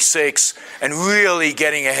 1836 and really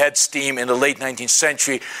getting a head steam in the late 19th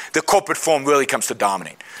century, the corporate form really comes to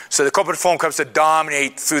dominate. So the corporate form comes to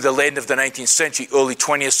dominate through the end of the 19th century, early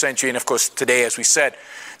 20th century, and of course today, as we said,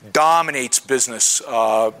 dominates business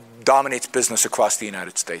across the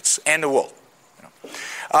United States and the world.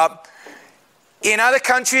 In other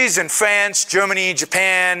countries, in France, Germany,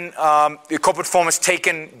 Japan, the corporate form has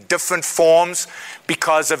taken different forms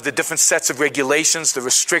because of the different sets of regulations, the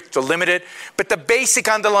restrict, the limited, but the basic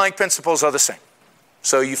underlying principles are the same.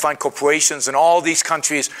 So you find corporations in all these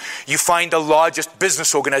countries, you find the largest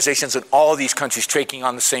business organizations in all these countries taking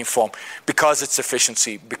on the same form because it's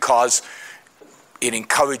efficiency, because it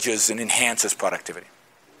encourages and enhances productivity.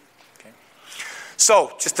 Okay?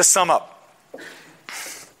 So, just to sum up,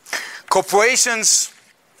 corporations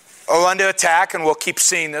are under attack, and we'll keep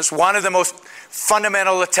seeing this. One of the most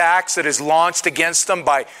fundamental attacks that is launched against them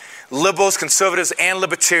by liberals, conservatives, and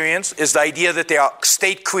libertarians is the idea that they are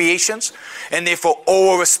state creations and therefore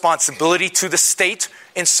owe a responsibility to the state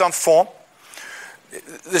in some form.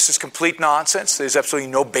 This is complete nonsense. There's absolutely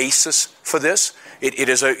no basis for this. It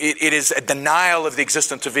is a denial of the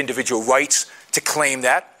existence of individual rights to claim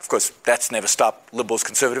that. Of course, that's never stopped liberals,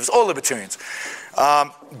 conservatives, or libertarians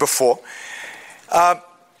before.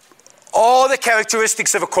 All the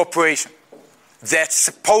characteristics of a corporation that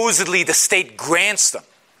supposedly the state grants them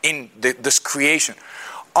in this creation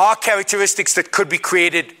are characteristics that could be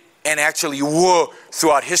created and actually were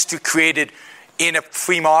throughout history created in a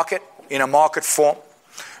free market, in a market form.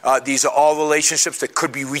 These are all relationships that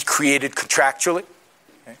could be recreated contractually.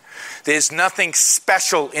 Okay? There's nothing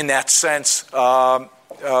special in that sense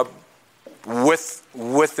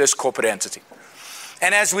with this corporate entity.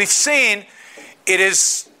 And as we've seen, it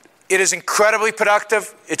is incredibly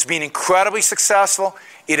productive. It's been incredibly successful.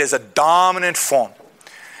 It is a dominant form.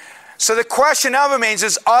 So the question now remains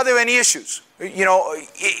is, are there any issues? You know,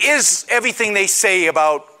 is everything they say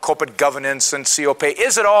about corporate governance and COP,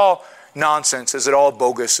 is it all nonsense? Is it all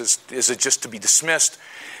bogus? Is it just to be dismissed?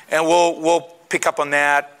 And we'll pick up on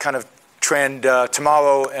that kind of trend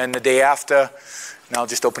tomorrow and the day after. And I'll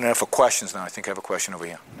just open it up for questions now. I think I have a question over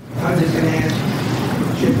here. I'm just going to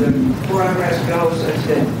ask, should the progress go such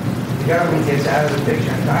that the government gets out of the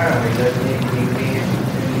picture entirely? Doesn't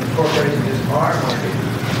the corporations just are market?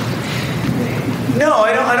 No,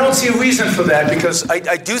 I don't see a reason for that, because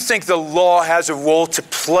I do think the law has a role to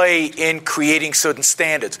play in creating certain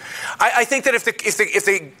standards. I think that if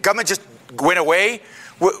the government just went away,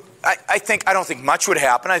 I don't think much would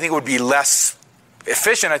happen. I think it would be less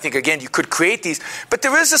efficient. I think, again, you could create these. But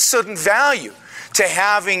there is a certain value to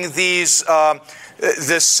having these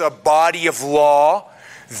this body of law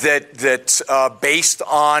that's based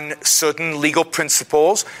on certain legal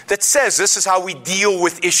principles that says this is how we deal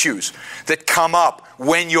with issues that come up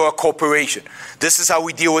when you're a corporation. This is how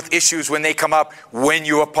we deal with issues when they come up when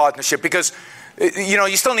you're a partnership. Because, you know,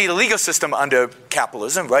 you still need a legal system under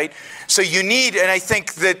capitalism, right? So you need, and I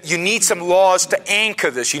think that you need some laws to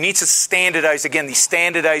anchor this. You need to standardize, again, these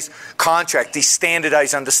standardized contracts, these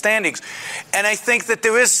standardized understandings. And I think that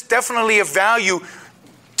there is definitely a value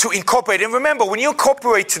to incorporate. And remember, when you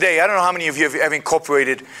incorporate today, I don't know how many of you have ever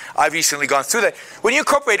incorporated. I've recently gone through that. When you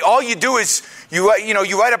incorporate, all you do is you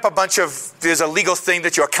write up a bunch of, there's a legal thing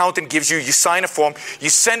that your accountant gives you, you sign a form, you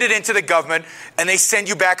send it into the government, and they send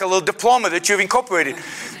you back a little diploma that you've incorporated.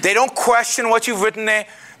 They don't question what you've written there.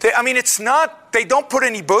 They don't put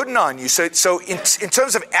any burden on you. So in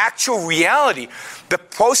terms of actual reality, the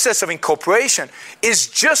process of incorporation is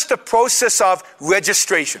just a process of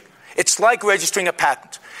registration. It's like registering a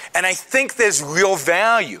patent. And I think there's real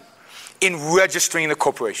value in registering the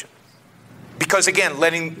corporation. Because, again,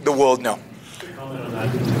 letting the world know.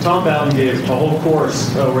 Tom Bowden gave a whole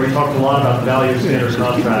course where he talked a lot about the value of standard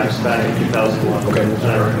contracts back in 2001. Okay.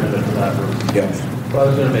 And I recommend it for that purpose. Yeah. Well, I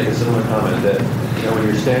was going to make a similar comment that, when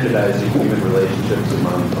you're standardizing human relationships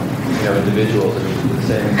among, individuals, the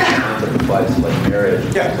same concept applies to like marriage,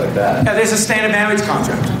 things like that. Yeah, there's a standard marriage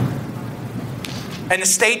contract. And the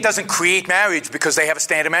state doesn't create marriage because they have a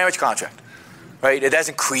standard marriage contract, right? It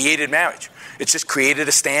hasn't created marriage. It's just created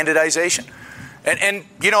a standardization. And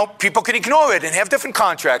people can ignore it and have different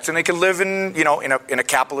contracts, and they can live in a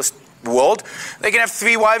capitalist world. They can have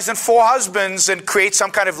 3 wives and 4 husbands and create some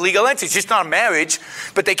kind of legal entity. It's just not a marriage,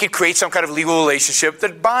 but they can create some kind of legal relationship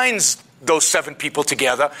that binds those 7 people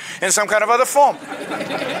together in some kind of other form.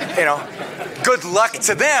 Good luck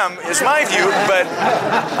to them is my view, but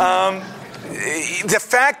the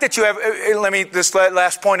fact that you have, this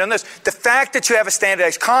last point on this, the fact that you have a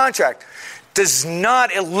standardized contract does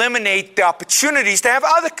not eliminate the opportunities to have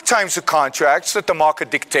other types of contracts that the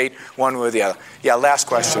market dictate one way or the other. Yeah, last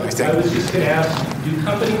question, I think. I was just going to ask, do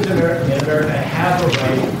companies in America have a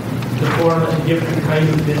right to form a different kind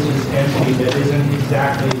of business entity that isn't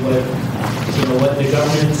exactly what the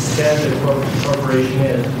government says a corporation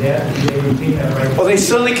is? Do they retain that right? Well, they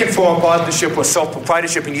certainly can form a partnership or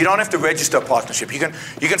self-proprietorship, and you don't have to register a partnership. You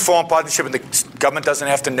can form a partnership, and the government doesn't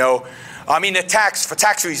have to know. For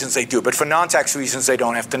tax reasons they do, but for non-tax reasons they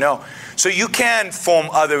don't have to know. So you can form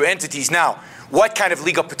other entities. Now, what kind of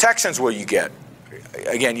legal protections will you get?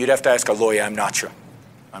 Again, you'd have to ask a lawyer. I'm not sure.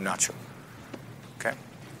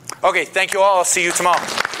 Okay, thank you all. I'll see you tomorrow.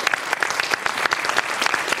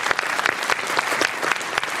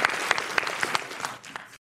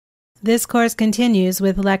 This course continues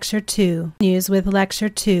with Lecture 2. News with Lecture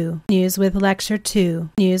 2. News with Lecture 2.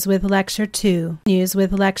 News with Lecture 2. News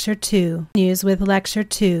with Lecture 2. News with Lecture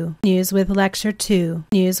 2. News with Lecture 2.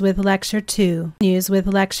 News with Lecture 2. News with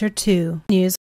Lecture 2. News